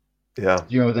 Yeah.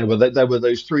 You know, there were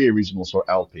those three original sort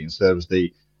of Alpines. There was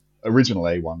the original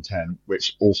A110,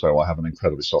 which also I have an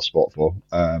incredibly soft spot for.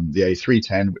 The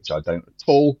A310, which I don't at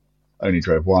all. Only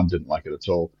drove one, didn't like it at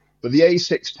all. But the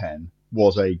A610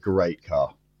 was a great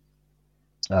car.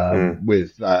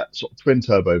 With that sort of twin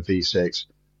turbo V6,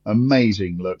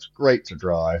 amazing looks, great to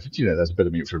drive. There's a bit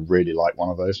of me which would really like one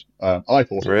of those. I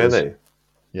thought it was,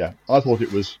 I thought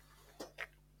it was.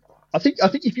 I think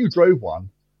if you drove one,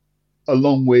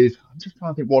 along with, I'm just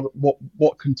trying to think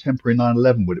what contemporary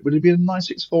 911 would it be a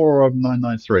 964 or a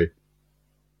 993?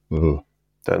 Ooh,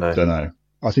 don't know.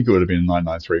 I think it would have been a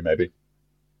 993 maybe.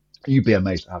 You'd be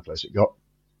amazed at how close it got.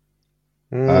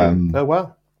 Oh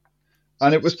wow!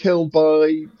 And it was killed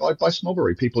by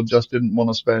snobbery. People just didn't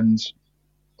want to spend.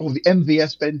 Oh, the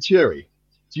MVS Venturi.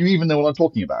 Do you even know what I'm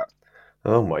talking about?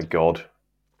 Oh my God,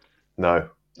 no.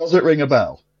 Does it ring a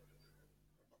bell?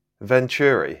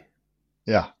 Venturi.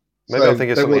 Yeah. Maybe I'm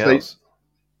thinking of something else.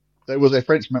 There was a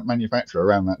French manufacturer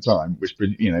around that time which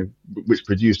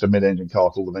produced a mid-engine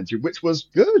car called the Venturi, which was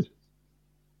good.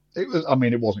 It was. I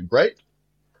mean, it wasn't great,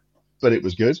 but it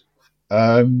was good.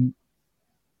 I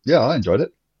enjoyed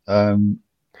it.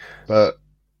 But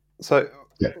so,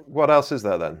 what else is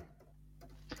there then?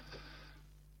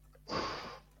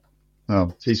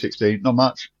 Oh, T16, not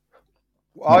much.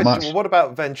 Not much. What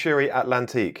about Venturi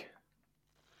Atlantique?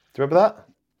 Do you remember that?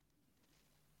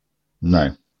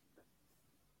 No.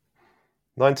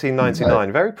 1999,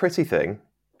 no. Very pretty thing.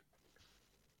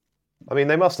 I mean,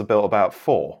 they must have built about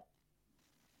 4.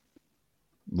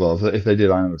 Well, if they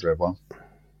did, I never drove one.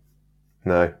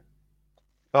 No.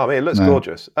 Oh, I mean, it looks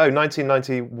gorgeous. Oh,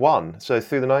 1991. So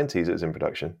through the 90s it was in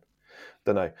production.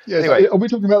 Don't know. Yeah, anyway, so are we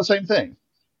talking about the same thing?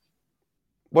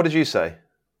 What did you say?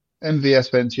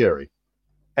 MVS Venturi.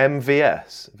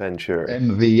 MVS Venturi.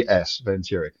 MVS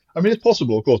Venturi. I mean, it's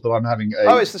possible, of course, that I'm having a...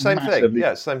 Oh, it's the same thing.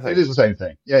 Yeah, it's the same thing. It is the same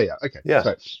thing. Yeah, okay. Yeah.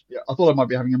 So, I thought I might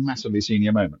be having a massively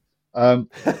senior moment.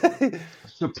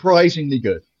 Surprisingly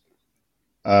good.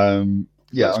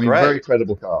 That's great. Very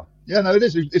credible car. Yeah, no, it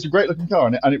is. It's a great looking car,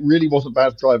 and it really wasn't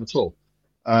bad to drive at all.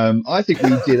 I think we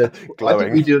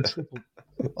did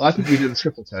a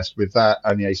triple test with that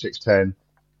and the A610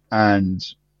 and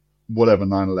whatever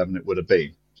 911 it would have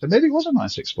been. So maybe it was a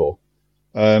 964.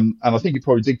 And I think it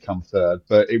probably did come third,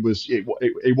 but it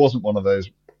wasn't one of those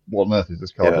 "what on earth is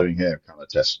this car doing here" kind of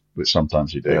tests, which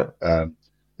sometimes you do. Yeah.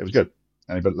 It was good.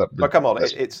 But come on,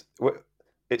 it's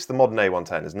the modern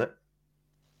A110, isn't it?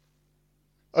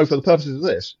 Oh, for the purposes of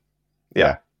this?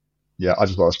 Yeah. Yeah, I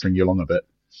just want to string you along a bit.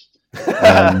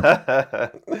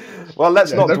 Well,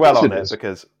 let's not dwell on it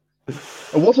because.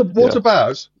 What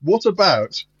about?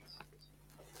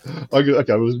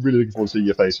 Okay, I was really looking forward to seeing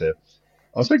your face here.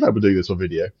 I was so glad we're doing this on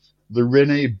video. The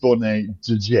René Bonnet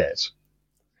de Jet.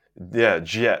 Yeah,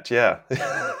 Jet, yeah.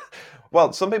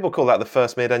 Well, some people call that the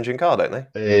first mid-engine car, don't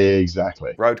they?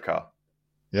 Exactly. Road car.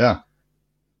 Yeah.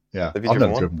 Yeah. Have you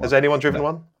driven one? Has anyone driven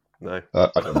one? No. I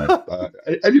don't know.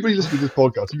 Anybody listening to this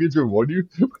podcast, have you driven one?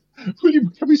 Can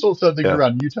we sort of turn things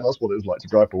around? You tell us what it was like to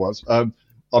drive for once. I'm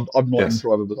not in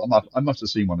driver, but I must have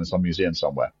seen one in some museum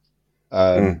somewhere.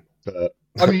 But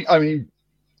I mean,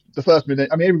 the first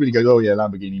everybody goes, "Oh yeah,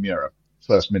 Lamborghini Miura,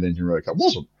 first mid-engine road car."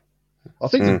 Wasn't. I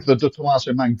think the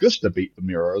Tommaso Mangusta beat the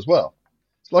Miura as well.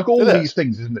 It's like all these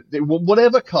things, isn't it?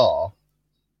 Whatever car,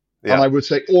 and I would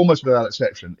say almost without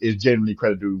exception, is generally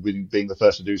credited with being the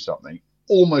first to do something.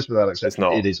 Almost without exception,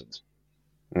 it isn't.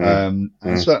 And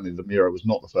certainly the Miura was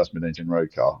not the first mid-engine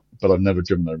road car, but I've never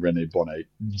driven a René Bonnet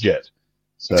Jet.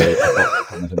 So I can't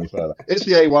comment any further. It's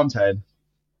the A110.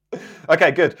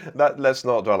 Okay, good. Let's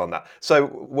not dwell on that. So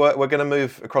we're going to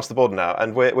move across the border now,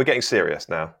 and we're getting serious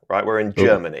now, right? We're in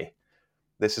Germany.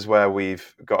 This is where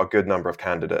we've got a good number of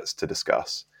candidates to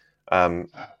discuss.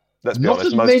 Let's be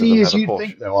honest, most of them have a Porsche.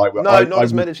 Think, though. Not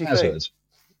as many as you think.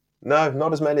 No,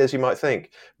 not as many as you might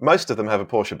think. Most of them have a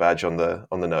Porsche badge on the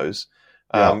nose,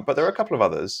 but there are a couple of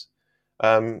others.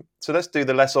 So let's do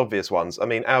the less obvious ones. I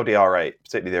mean, Audi R8,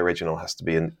 particularly the original, has to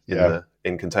be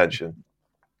in contention.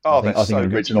 Oh, I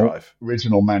think the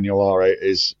original manual R8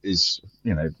 is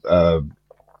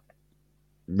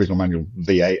original manual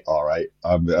V8 R8.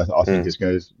 I think it's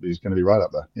going to be right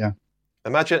up there. Yeah.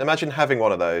 Imagine having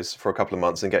one of those for a couple of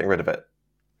months and getting rid of it.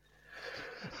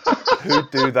 Who'd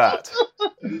do that?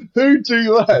 Who'd do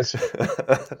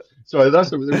that? Sorry,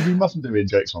 we mustn't do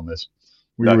injects on this.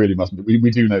 We really mustn't. We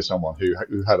do know someone who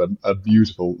had a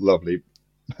beautiful, lovely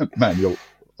manual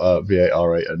V8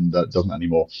 R8 and doesn't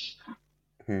anymore.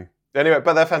 Anyway,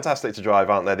 but they're fantastic to drive,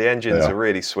 aren't they? The engines are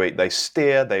really sweet. They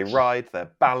steer, they ride,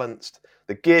 they're balanced.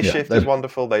 The gear shift is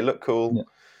wonderful. They look cool. Yeah.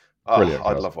 Oh,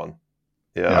 I'd love one.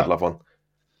 Yeah, I'd love one.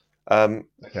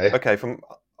 Okay, from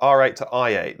R8 to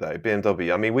i8 though,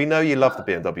 BMW. I mean, we know you love the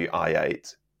BMW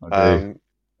i8. I do.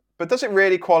 But does it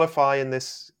really qualify in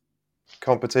this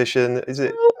competition? Is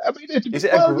it? Is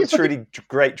it a truly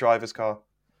great driver's car?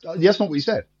 That's not what you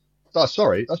said.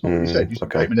 Sorry, that's not what you said. You said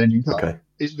great mid-engine car. Okay.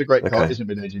 Is it a great car? Is it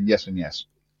mid-engine? Yes and yes.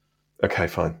 Okay,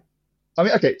 fine. I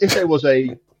mean, okay, if there was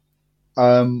a,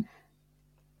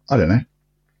 I don't know,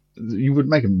 you would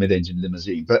make a mid-engine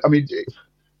limousine, but I mean,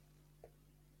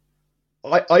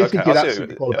 I think it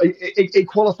absolutely qualifies. It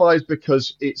qualifies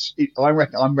because I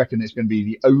reckon it's going to be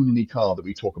the only car that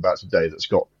we talk about today that's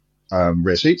got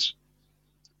rear seats.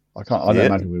 I don't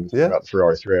imagine we were talking about the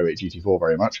Ferrari 308 GT4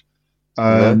 very much.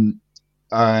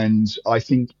 And I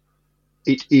think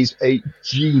it is a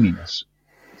genius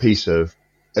piece of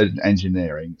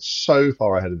engineering, so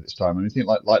far ahead of its time. I mean, I think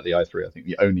like the i3, I think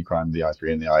the only crime the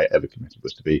i3 and the i8 ever committed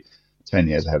was to be 10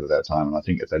 years ahead of their time. And I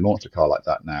think if they launched a car like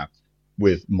that now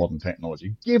with modern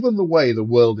technology, given the way the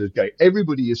world is going,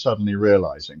 everybody is suddenly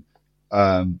realizing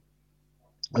that,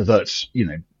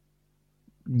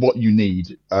 what you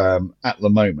need at the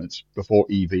moment before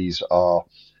EVs are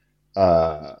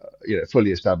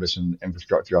fully established and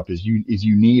infrastructure up is you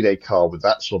need a car with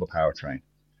that sort of powertrain,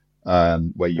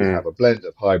 where you have a blend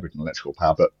of hybrid and electrical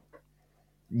power. But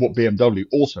what BMW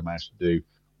also managed to do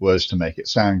was to make it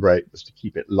sound great, was to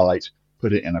keep it light,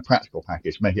 put it in a practical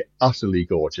package, make it utterly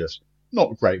gorgeous,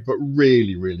 not great, but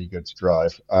really, really good to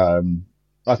drive. I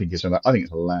think it's a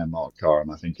landmark car,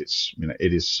 and I think it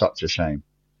is such a shame.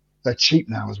 They're cheap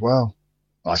now as well.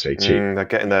 I say cheap. They're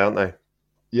getting there, aren't they?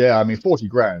 Yeah, I mean, 40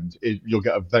 grand, you'll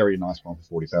get a very nice one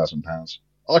for £40,000.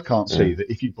 I can't see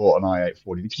that if you bought an i8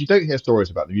 40, because you don't hear stories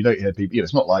about them. You don't hear people,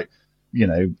 it's not like,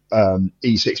 E60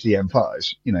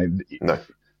 M5s, No.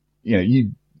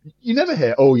 You never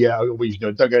hear,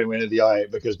 don't go anywhere near the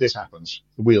i8 because this happens.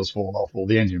 The wheels fall off or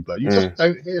the engine blows. You just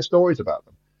don't hear stories about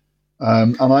them.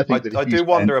 And I think I do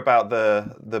wonder about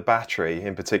the battery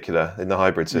in particular in the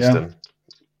hybrid system. Yeah.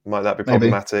 Might that be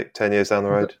problematic? Maybe. 10 years down the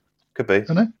road? Could be.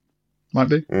 Don't know. Might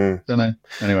be. Don't know.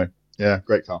 Anyway, yeah,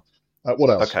 great car.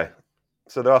 What else? Okay.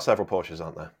 So there are several Porsches,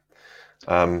 aren't there?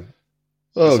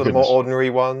 Sort of more ordinary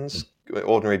ones.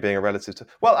 ordinary being a relative to...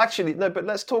 Well, actually, no, but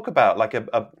let's talk about like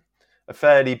a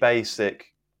fairly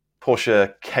basic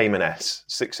Porsche Cayman S,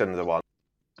 6-cylinder one.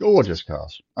 Gorgeous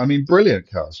cars. I mean, brilliant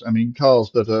cars. I mean,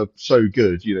 cars that are so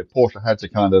good. Porsche had to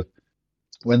kind of,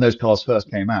 when those cars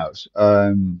first came out,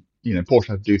 Porsche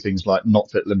had to do things like not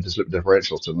fit limited slip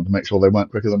differentials to them to make sure they weren't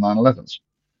quicker than 911s.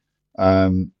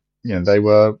 They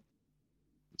were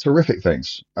terrific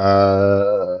things.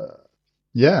 What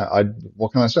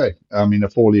can I say? I mean, a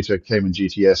 4-litre Cayman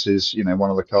GTS is,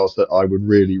 one of the cars that I would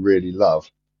really, really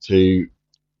love to,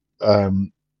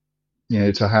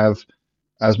 to have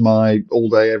as my all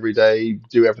day, every day,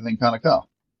 do everything kind of car.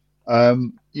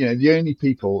 The only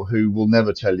people who will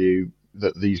never tell you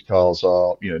that these cars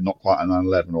are, not quite a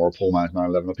 911 or a Paul Man's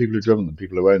 911 are people who've driven them,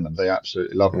 people who own them. They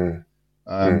absolutely love them.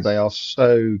 They are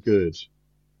so good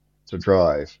to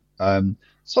drive.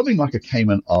 Something like a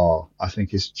Cayman R, I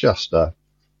think, is just a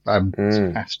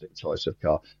fantastic choice of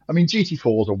car. I mean,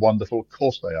 GT4s are wonderful, of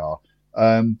course they are,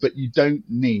 but you don't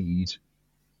need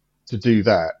to do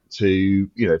that to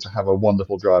have a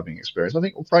wonderful driving experience. I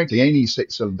think, frankly, any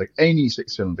six-cylinder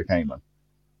Cayman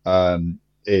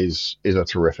is a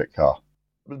terrific car.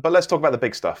 But let's talk about the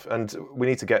big stuff, and we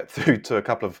need to get through to a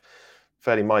couple of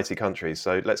fairly mighty countries.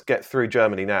 So let's get through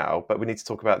Germany now, but we need to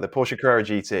talk about the Porsche Carrera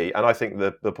GT, and I think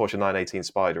the Porsche 918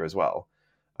 Spider as well.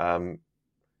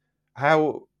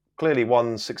 How clearly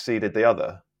one succeeded the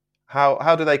other.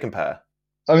 How do they compare?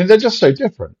 I mean, they're just so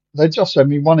different.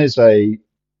 One is a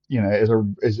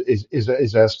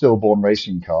stillborn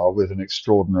racing car with an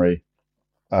extraordinary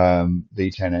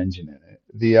V10 engine in it.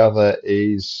 The other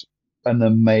is an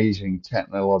amazing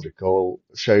technological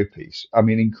showpiece. I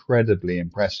mean, incredibly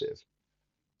impressive.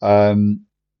 I'd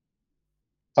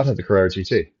have the Carrera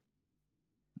GT.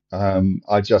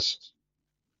 I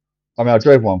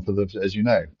drove one for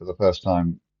the first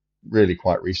time really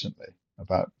quite recently,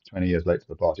 about 20 years late to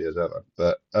the party as ever.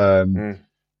 But I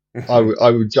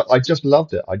just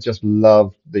loved it. I just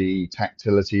loved the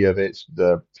tactility of it,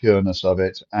 the pureness of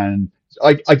it, and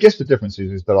I guess the difference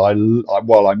is that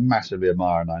while I massively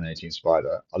admire a 918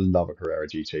 Spider, I love a Carrera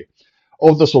GT.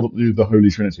 Of the sort of the holy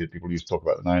trinity that people used to talk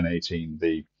about, the 918,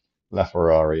 the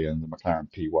LaFerrari, and the McLaren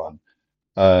P1.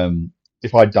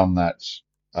 If I'd done that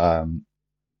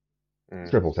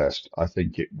triple test, I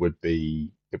think it probably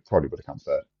would have come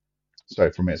third. So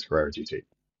for me, it's Carrera GT.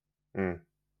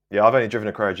 Yeah, I've only driven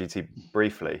a Carrera GT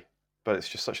briefly, but it's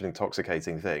just such an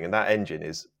intoxicating thing, and that engine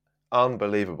is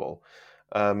unbelievable.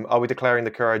 Are we declaring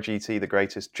the Carrera GT the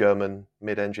greatest German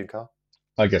mid-engine car?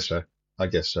 I guess so.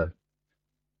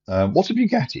 What's a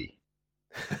Bugatti?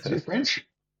 Is it French?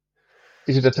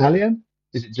 Is it Italian?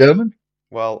 Is it German?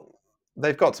 Well,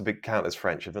 they've got to be count as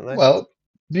French, haven't they? Well,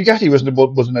 Bugatti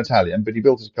was an Italian, but he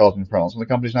built his cars in France, and the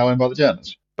company's now owned by the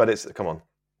Germans. But come on.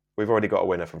 We've already got a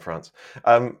winner from France.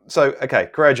 Carrera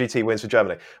GT wins for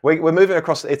Germany. We're moving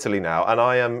across to Italy now, and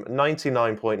I am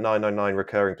 99.999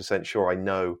 recurring % sure I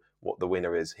know what the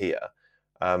winner is here.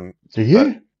 Do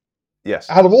you? Yes.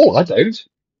 Out of all, I don't.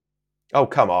 Oh,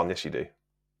 come on. Yes, you do.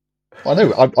 I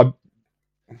know.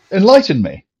 Enlighten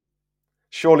me.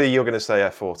 Surely you're going to say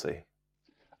F40.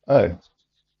 Oh.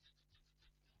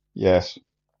 Yes.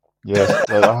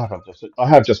 I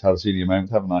have just had a senior moment,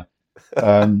 haven't I?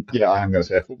 I am going to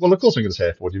say F40. Well, of course I'm going to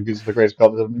say F40 because it's the greatest car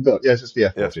that's ever been built. Yes, it's the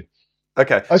F40. Yes.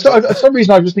 Okay. For some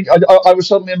reason, I was thinking I was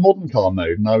suddenly in modern car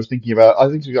mode, and I was thinking about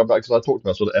because I talked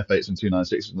about sort of F8s and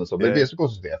 296s and stuff. Yes, of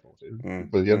course it's the F40.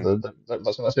 But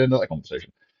that's the end of that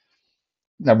conversation.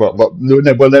 No,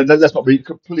 let's not be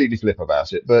completely flip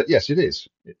about it. But yes, it is.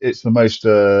 It's the most.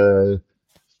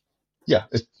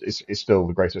 It's still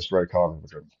the greatest road car I've ever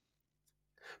driven.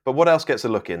 But what else gets a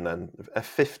look in then?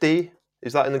 F50?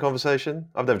 Is that in the conversation?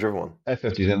 I've never driven one.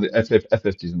 F50's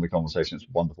in the conversation. It's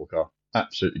a wonderful car.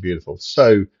 Absolutely beautiful.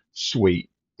 So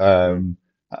sweet.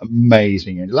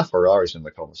 Amazing. And LaFerrari's in the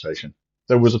conversation.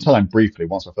 There was a time briefly,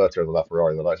 once I first drove the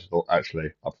LaFerrari, that I just thought,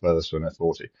 actually, I prefer this to an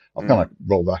F40. I've kind of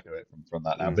rolled back a bit from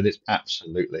that now, but it's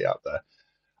absolutely up there.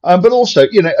 But also,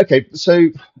 so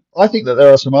I think that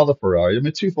there are some other Ferrari.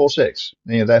 246,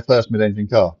 their first mid-engine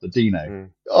car, the Dino.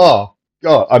 Oh,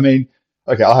 God. I mean,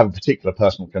 okay, I have a particular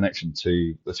personal connection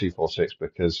to the 246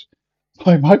 because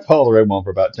my father owned one for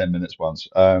about 10 minutes once.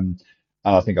 And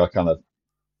I think it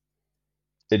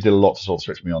did a lot to sort of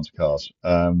switch me onto cars.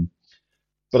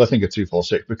 But I think a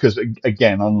 246, because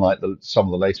again, unlike some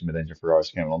of the later mid-engine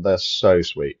Ferraris came along, they're so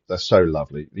sweet. They're so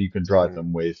lovely. You can drive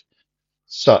them with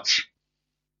such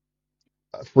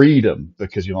freedom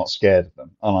because you're not scared of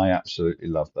them. And I absolutely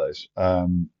love those.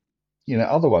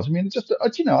 Otherwise,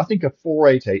 I think a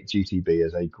 488 GTB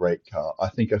is a great car. I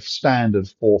think a standard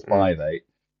 458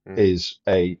 is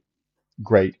a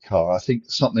great car. I think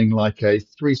something like a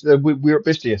three. We were at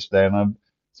Bicester yesterday, and a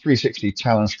 360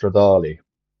 Talon Stradale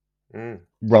Mm.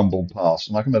 rumbled past,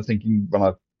 and I remember thinking when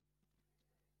I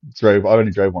drove, I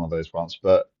only drove one of those once,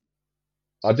 but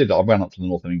I did. I went up to the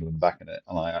north of England and back in it,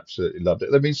 and I absolutely loved it.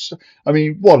 I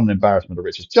mean, what an embarrassment of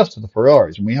riches just to the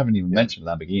Ferraris, and we haven't even Yeah. mentioned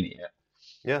Lamborghini yet.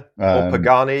 Yeah. Or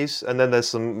Paganis, and then there's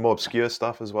some more obscure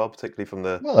stuff as well, particularly from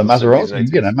the Well, a sort of 70s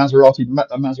Maserati, and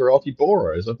 80s. A Maserati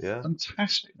Bora is a Yeah.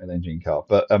 fantastic mid-engine car.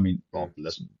 But I mean, well,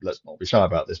 Mm. let's not be shy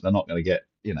about this. They're not going to get,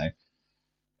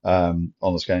 on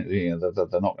the scale.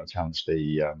 They're not going to challenge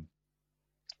the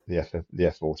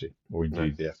F40 or No.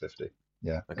 indeed the F50.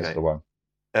 Yeah, that's Okay. the one.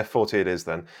 F40 it is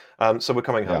then. So we're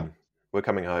coming Yeah. home. We're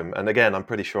coming home. And again, I'm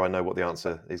pretty sure I know what the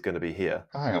answer is going to be here.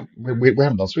 Hang on, we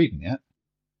haven't done Sweden yet.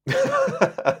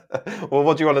 Well,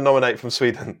 what do you want to nominate from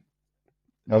Sweden?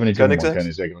 I've only driven one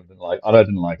Koenigsegg? Koenigsegg. I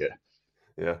didn't like it.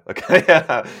 Yeah. Okay.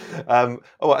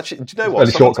 Oh, actually, do you know It's a what?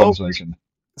 fairly short conversation.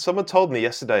 Someone told me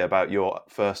yesterday about your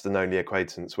first and only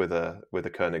acquaintance with a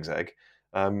Koenigsegg,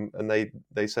 and they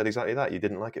said exactly that. You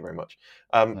didn't like it very much.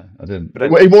 No, I didn't.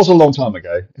 But It was a long time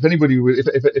ago. If anybody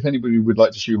would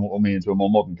like to shoehorn me into a more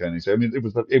modern Koenigsegg, I mean, it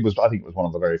was. I think it was one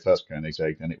of the very first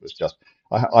Koenigsegg, and it was just.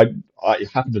 I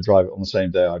happened to drive it on the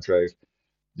same day I drove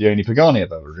the only Pagani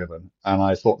I've ever driven, and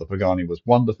I thought the Pagani was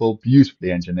wonderful,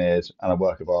 beautifully engineered, and a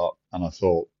work of art. And I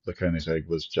thought the Koenigsegg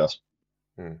was just.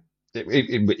 Hmm. It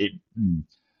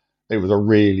was a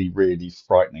really, really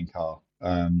frightening car,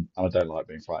 and I don't like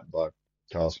being frightened by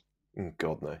cars.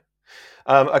 God no.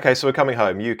 Okay, so we're coming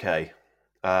home, UK.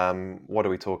 What are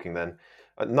we talking then?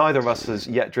 Neither of us has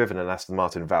yet driven an Aston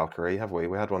Martin Valkyrie, have we?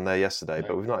 We had one there yesterday,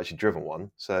 but we've not actually driven one.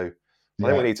 So I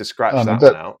think we need to scratch that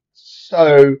one out.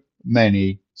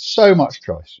 So much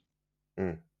choice.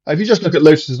 Mm. If you just look at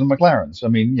Lotuses and McLarens, I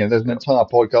mean, there's an entire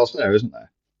podcast there, isn't there?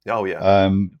 Oh yeah.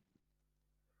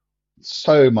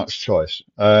 So much choice.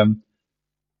 I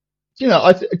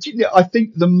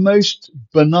think the most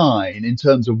benign in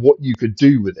terms of what you could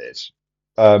do with it,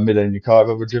 mid-engine car I've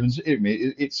ever driven.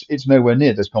 It's nowhere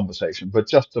near this conversation, but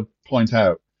just to point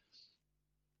out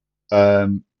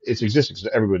its existence,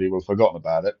 everybody will have forgotten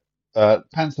about it.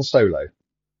 Panther Solo,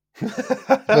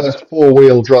 first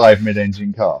four-wheel drive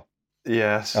mid-engine car.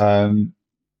 Yes. I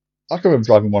can remember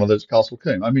driving one of those at Castle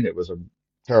Combe. I mean, it was a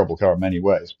terrible car in many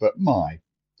ways, but my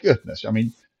goodness, I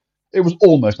mean, it was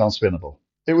almost unspinnable.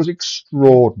 It was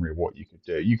extraordinary what you could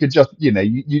do. You could just,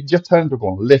 you just turn into a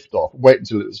corner, lift off, wait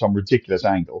until it was some ridiculous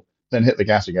angle, then hit the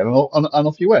gas again, and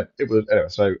off you went. It was anyway.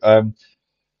 So,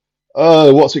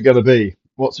 what's it going to be?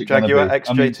 What's it going to be? Jaguar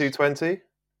XJ220.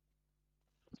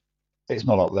 It's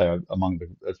not up there among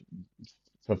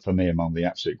for me among the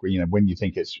absolute. When you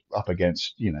think it's up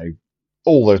against,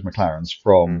 all those McLarens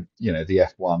from the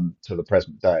F1 to the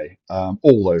present day,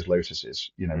 all those Lotuses.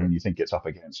 When you think it's up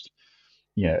against.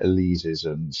 Elises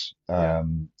and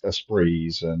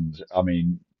Esprits, and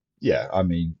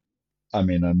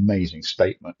an amazing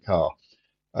statement car,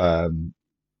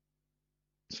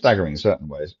 staggering in certain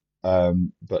ways,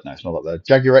 but no, it's not up there.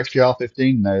 Jaguar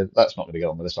XJR15, no, that's not going to get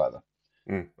on the list either.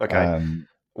 Okay,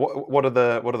 what are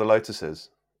the Lotuses?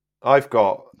 I've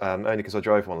got only because I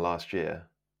drove one last year.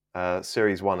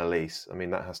 Series 1 Elise. I mean,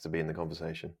 that has to be in the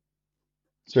conversation.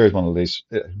 Series 1 Elise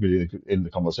really in the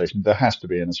conversation. There has to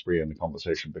be an Esprit in the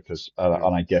conversation because,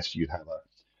 and I guess you'd have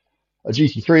a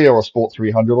GT3 or a Sport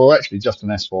 300 or actually just an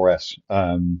S4S.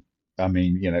 I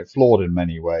mean, flawed in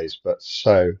many ways, but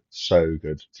so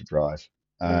good to drive.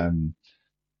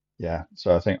 Yeah,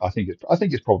 so I think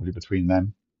it's probably between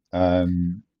them.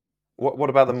 What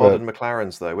about the modern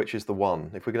McLarens though? Which is the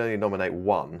one? If we can only nominate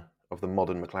one of the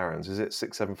modern McLarens, is it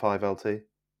 675 LT?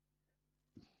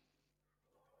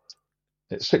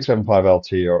 It's 675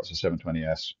 LT or it's a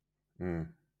 720S.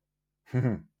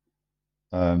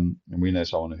 And we know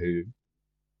someone who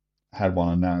had one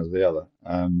and now is the other.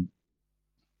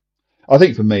 I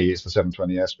think for me it's the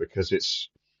 720S because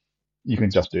you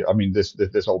can just do. I mean,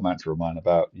 this old mantra of mine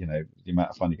about the amount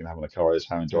of fun you can have on a car is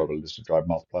how enjoyable it is to drive.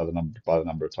 Multiply the number by the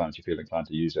number of times you feel inclined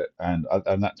to use it, and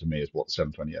that to me is what the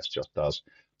 720S just does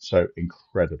so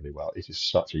incredibly well. It is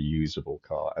such a usable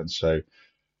car, and so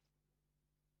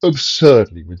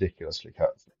absurdly, ridiculously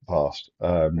fast.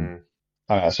 A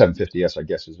 750S, I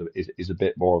guess, is a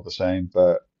bit more of the same,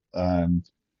 but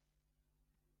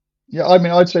yeah, I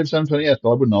mean, I'd say 720S,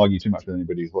 but I wouldn't argue too much with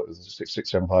anybody who thought it was a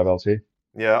 675 LT.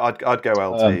 Yeah, I'd go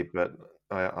LT, but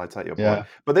I take your point.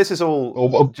 But this is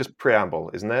all just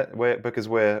preamble, isn't it? Because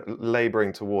we're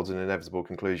labouring towards an inevitable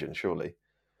conclusion, surely.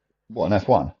 What, an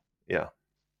F1? Yeah.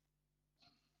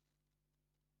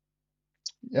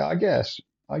 Yeah, I guess.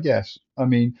 I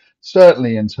mean,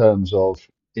 certainly in terms of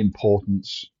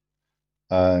importance,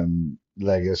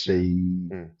 legacy,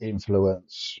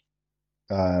 influence.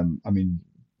 I mean,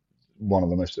 one of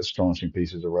the most astonishing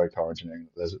pieces of road car engineering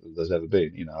there's ever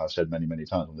been. You know, I've said many, many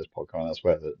times on this podcast and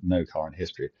elsewhere that no car in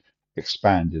history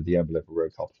expanded the envelope of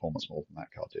road car performance more than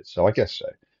that car did. So I guess so.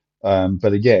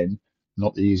 But again,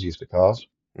 not the easiest of cars.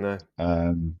 No.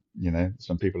 You know,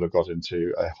 some people have got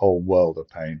into a whole world of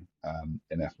pain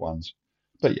in F1s.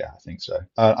 But yeah, I think so.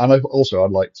 And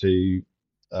I'd like to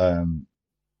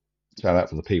shout out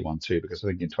for the P1 too, because I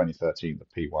think in 2013, the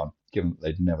P1, given that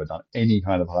they'd never done any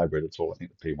kind of hybrid at all, I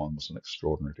think the P1 was an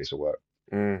extraordinary piece of work.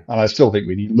 And I still think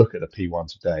when you look at a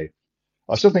P1 today,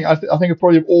 I think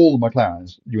probably of all the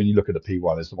McLarens, when you look at a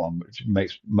P1, is the one which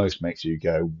makes you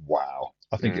go, wow.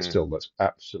 I think it still looks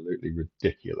absolutely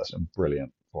ridiculous and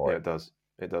brilliant for it.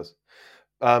 It does.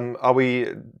 Are we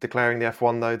declaring the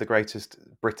F1 though the greatest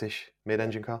British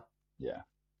mid-engine car? Yeah,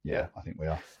 I think we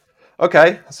are.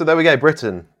 Okay, so there we go.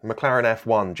 Britain, McLaren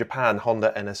F1, Japan,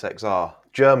 Honda NSXR,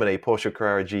 Germany, Porsche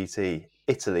Carrera GT,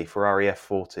 Italy, Ferrari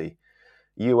F40,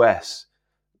 US,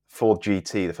 Ford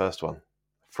GT, the first one,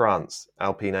 France,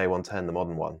 Alpine A110, the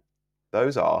modern one.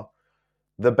 Those are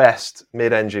the best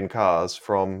mid-engine cars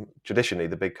from traditionally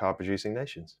the big car producing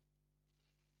nations.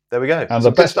 There we go. And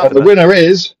the winner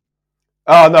is...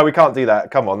 Oh, no, we can't do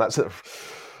that. Come on, that's... don't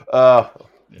know.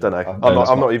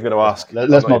 I'm not even going to ask.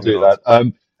 Let's not do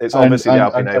that. It's obviously the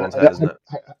Alpine A110, isn't it?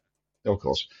 Of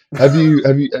course. Have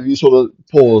you sort of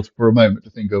paused for a moment to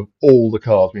think of all the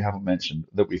cars we haven't mentioned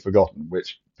that we've forgotten,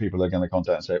 which people are going to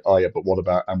contact and say, oh yeah, but what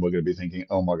about? And we're going to be thinking,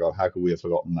 oh my God, how could we have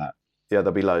forgotten that? Yeah,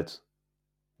 there'll be loads.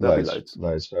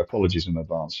 Loads. So apologies in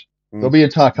advance. There'll be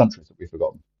entire countries that we've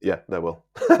forgotten. Yeah, there will.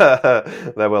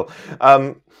 There will.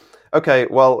 Okay,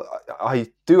 well, I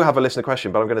do have a listener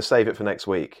question, but I'm going to save it for next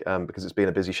week because it's been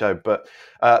a busy show. But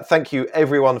thank you,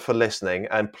 everyone, for listening.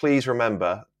 And please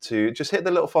remember to just hit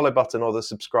the little follow button or the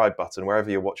subscribe button wherever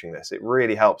you're watching this. It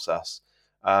really helps us.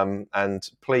 And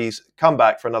please come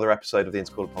back for another episode of the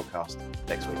Intercooler Podcast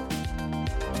next week.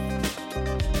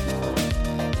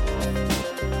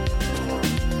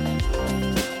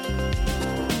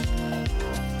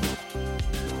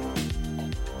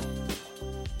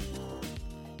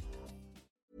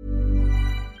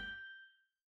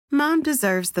 Mom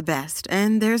deserves the best,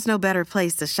 and there's no better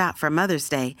place to shop for Mother's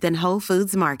Day than Whole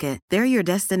Foods Market. They're your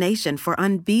destination for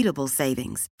unbeatable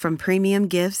savings, from premium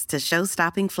gifts to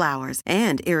show-stopping flowers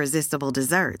and irresistible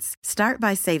desserts. Start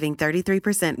by saving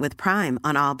 33% with Prime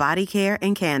on all body care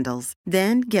and candles.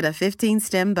 Then get a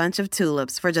 15-stem bunch of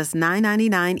tulips for just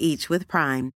 $9.99 each with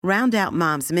Prime. Round out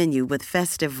Mom's menu with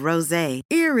festive rosé,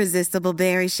 irresistible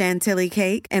berry chantilly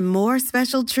cake, and more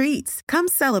special treats. Come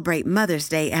celebrate Mother's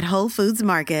Day at Whole Foods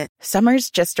Market. Summer's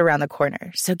just around the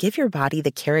corner, so give your body the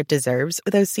care it deserves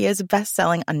with Osea's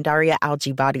best-selling Undaria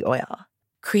Algae Body Oil.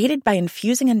 Created by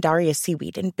infusing Undaria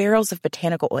seaweed in barrels of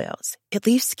botanical oils, it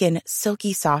leaves skin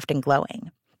silky soft and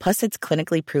glowing. Plus, it's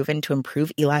clinically proven to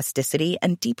improve elasticity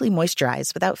and deeply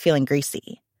moisturize without feeling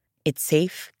greasy. It's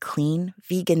safe, clean,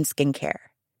 vegan skincare.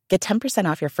 Get 10%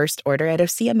 off your first order at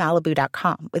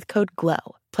OseaMalibu.com with code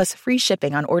GLOW, plus free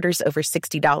shipping on orders over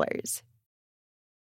 $60.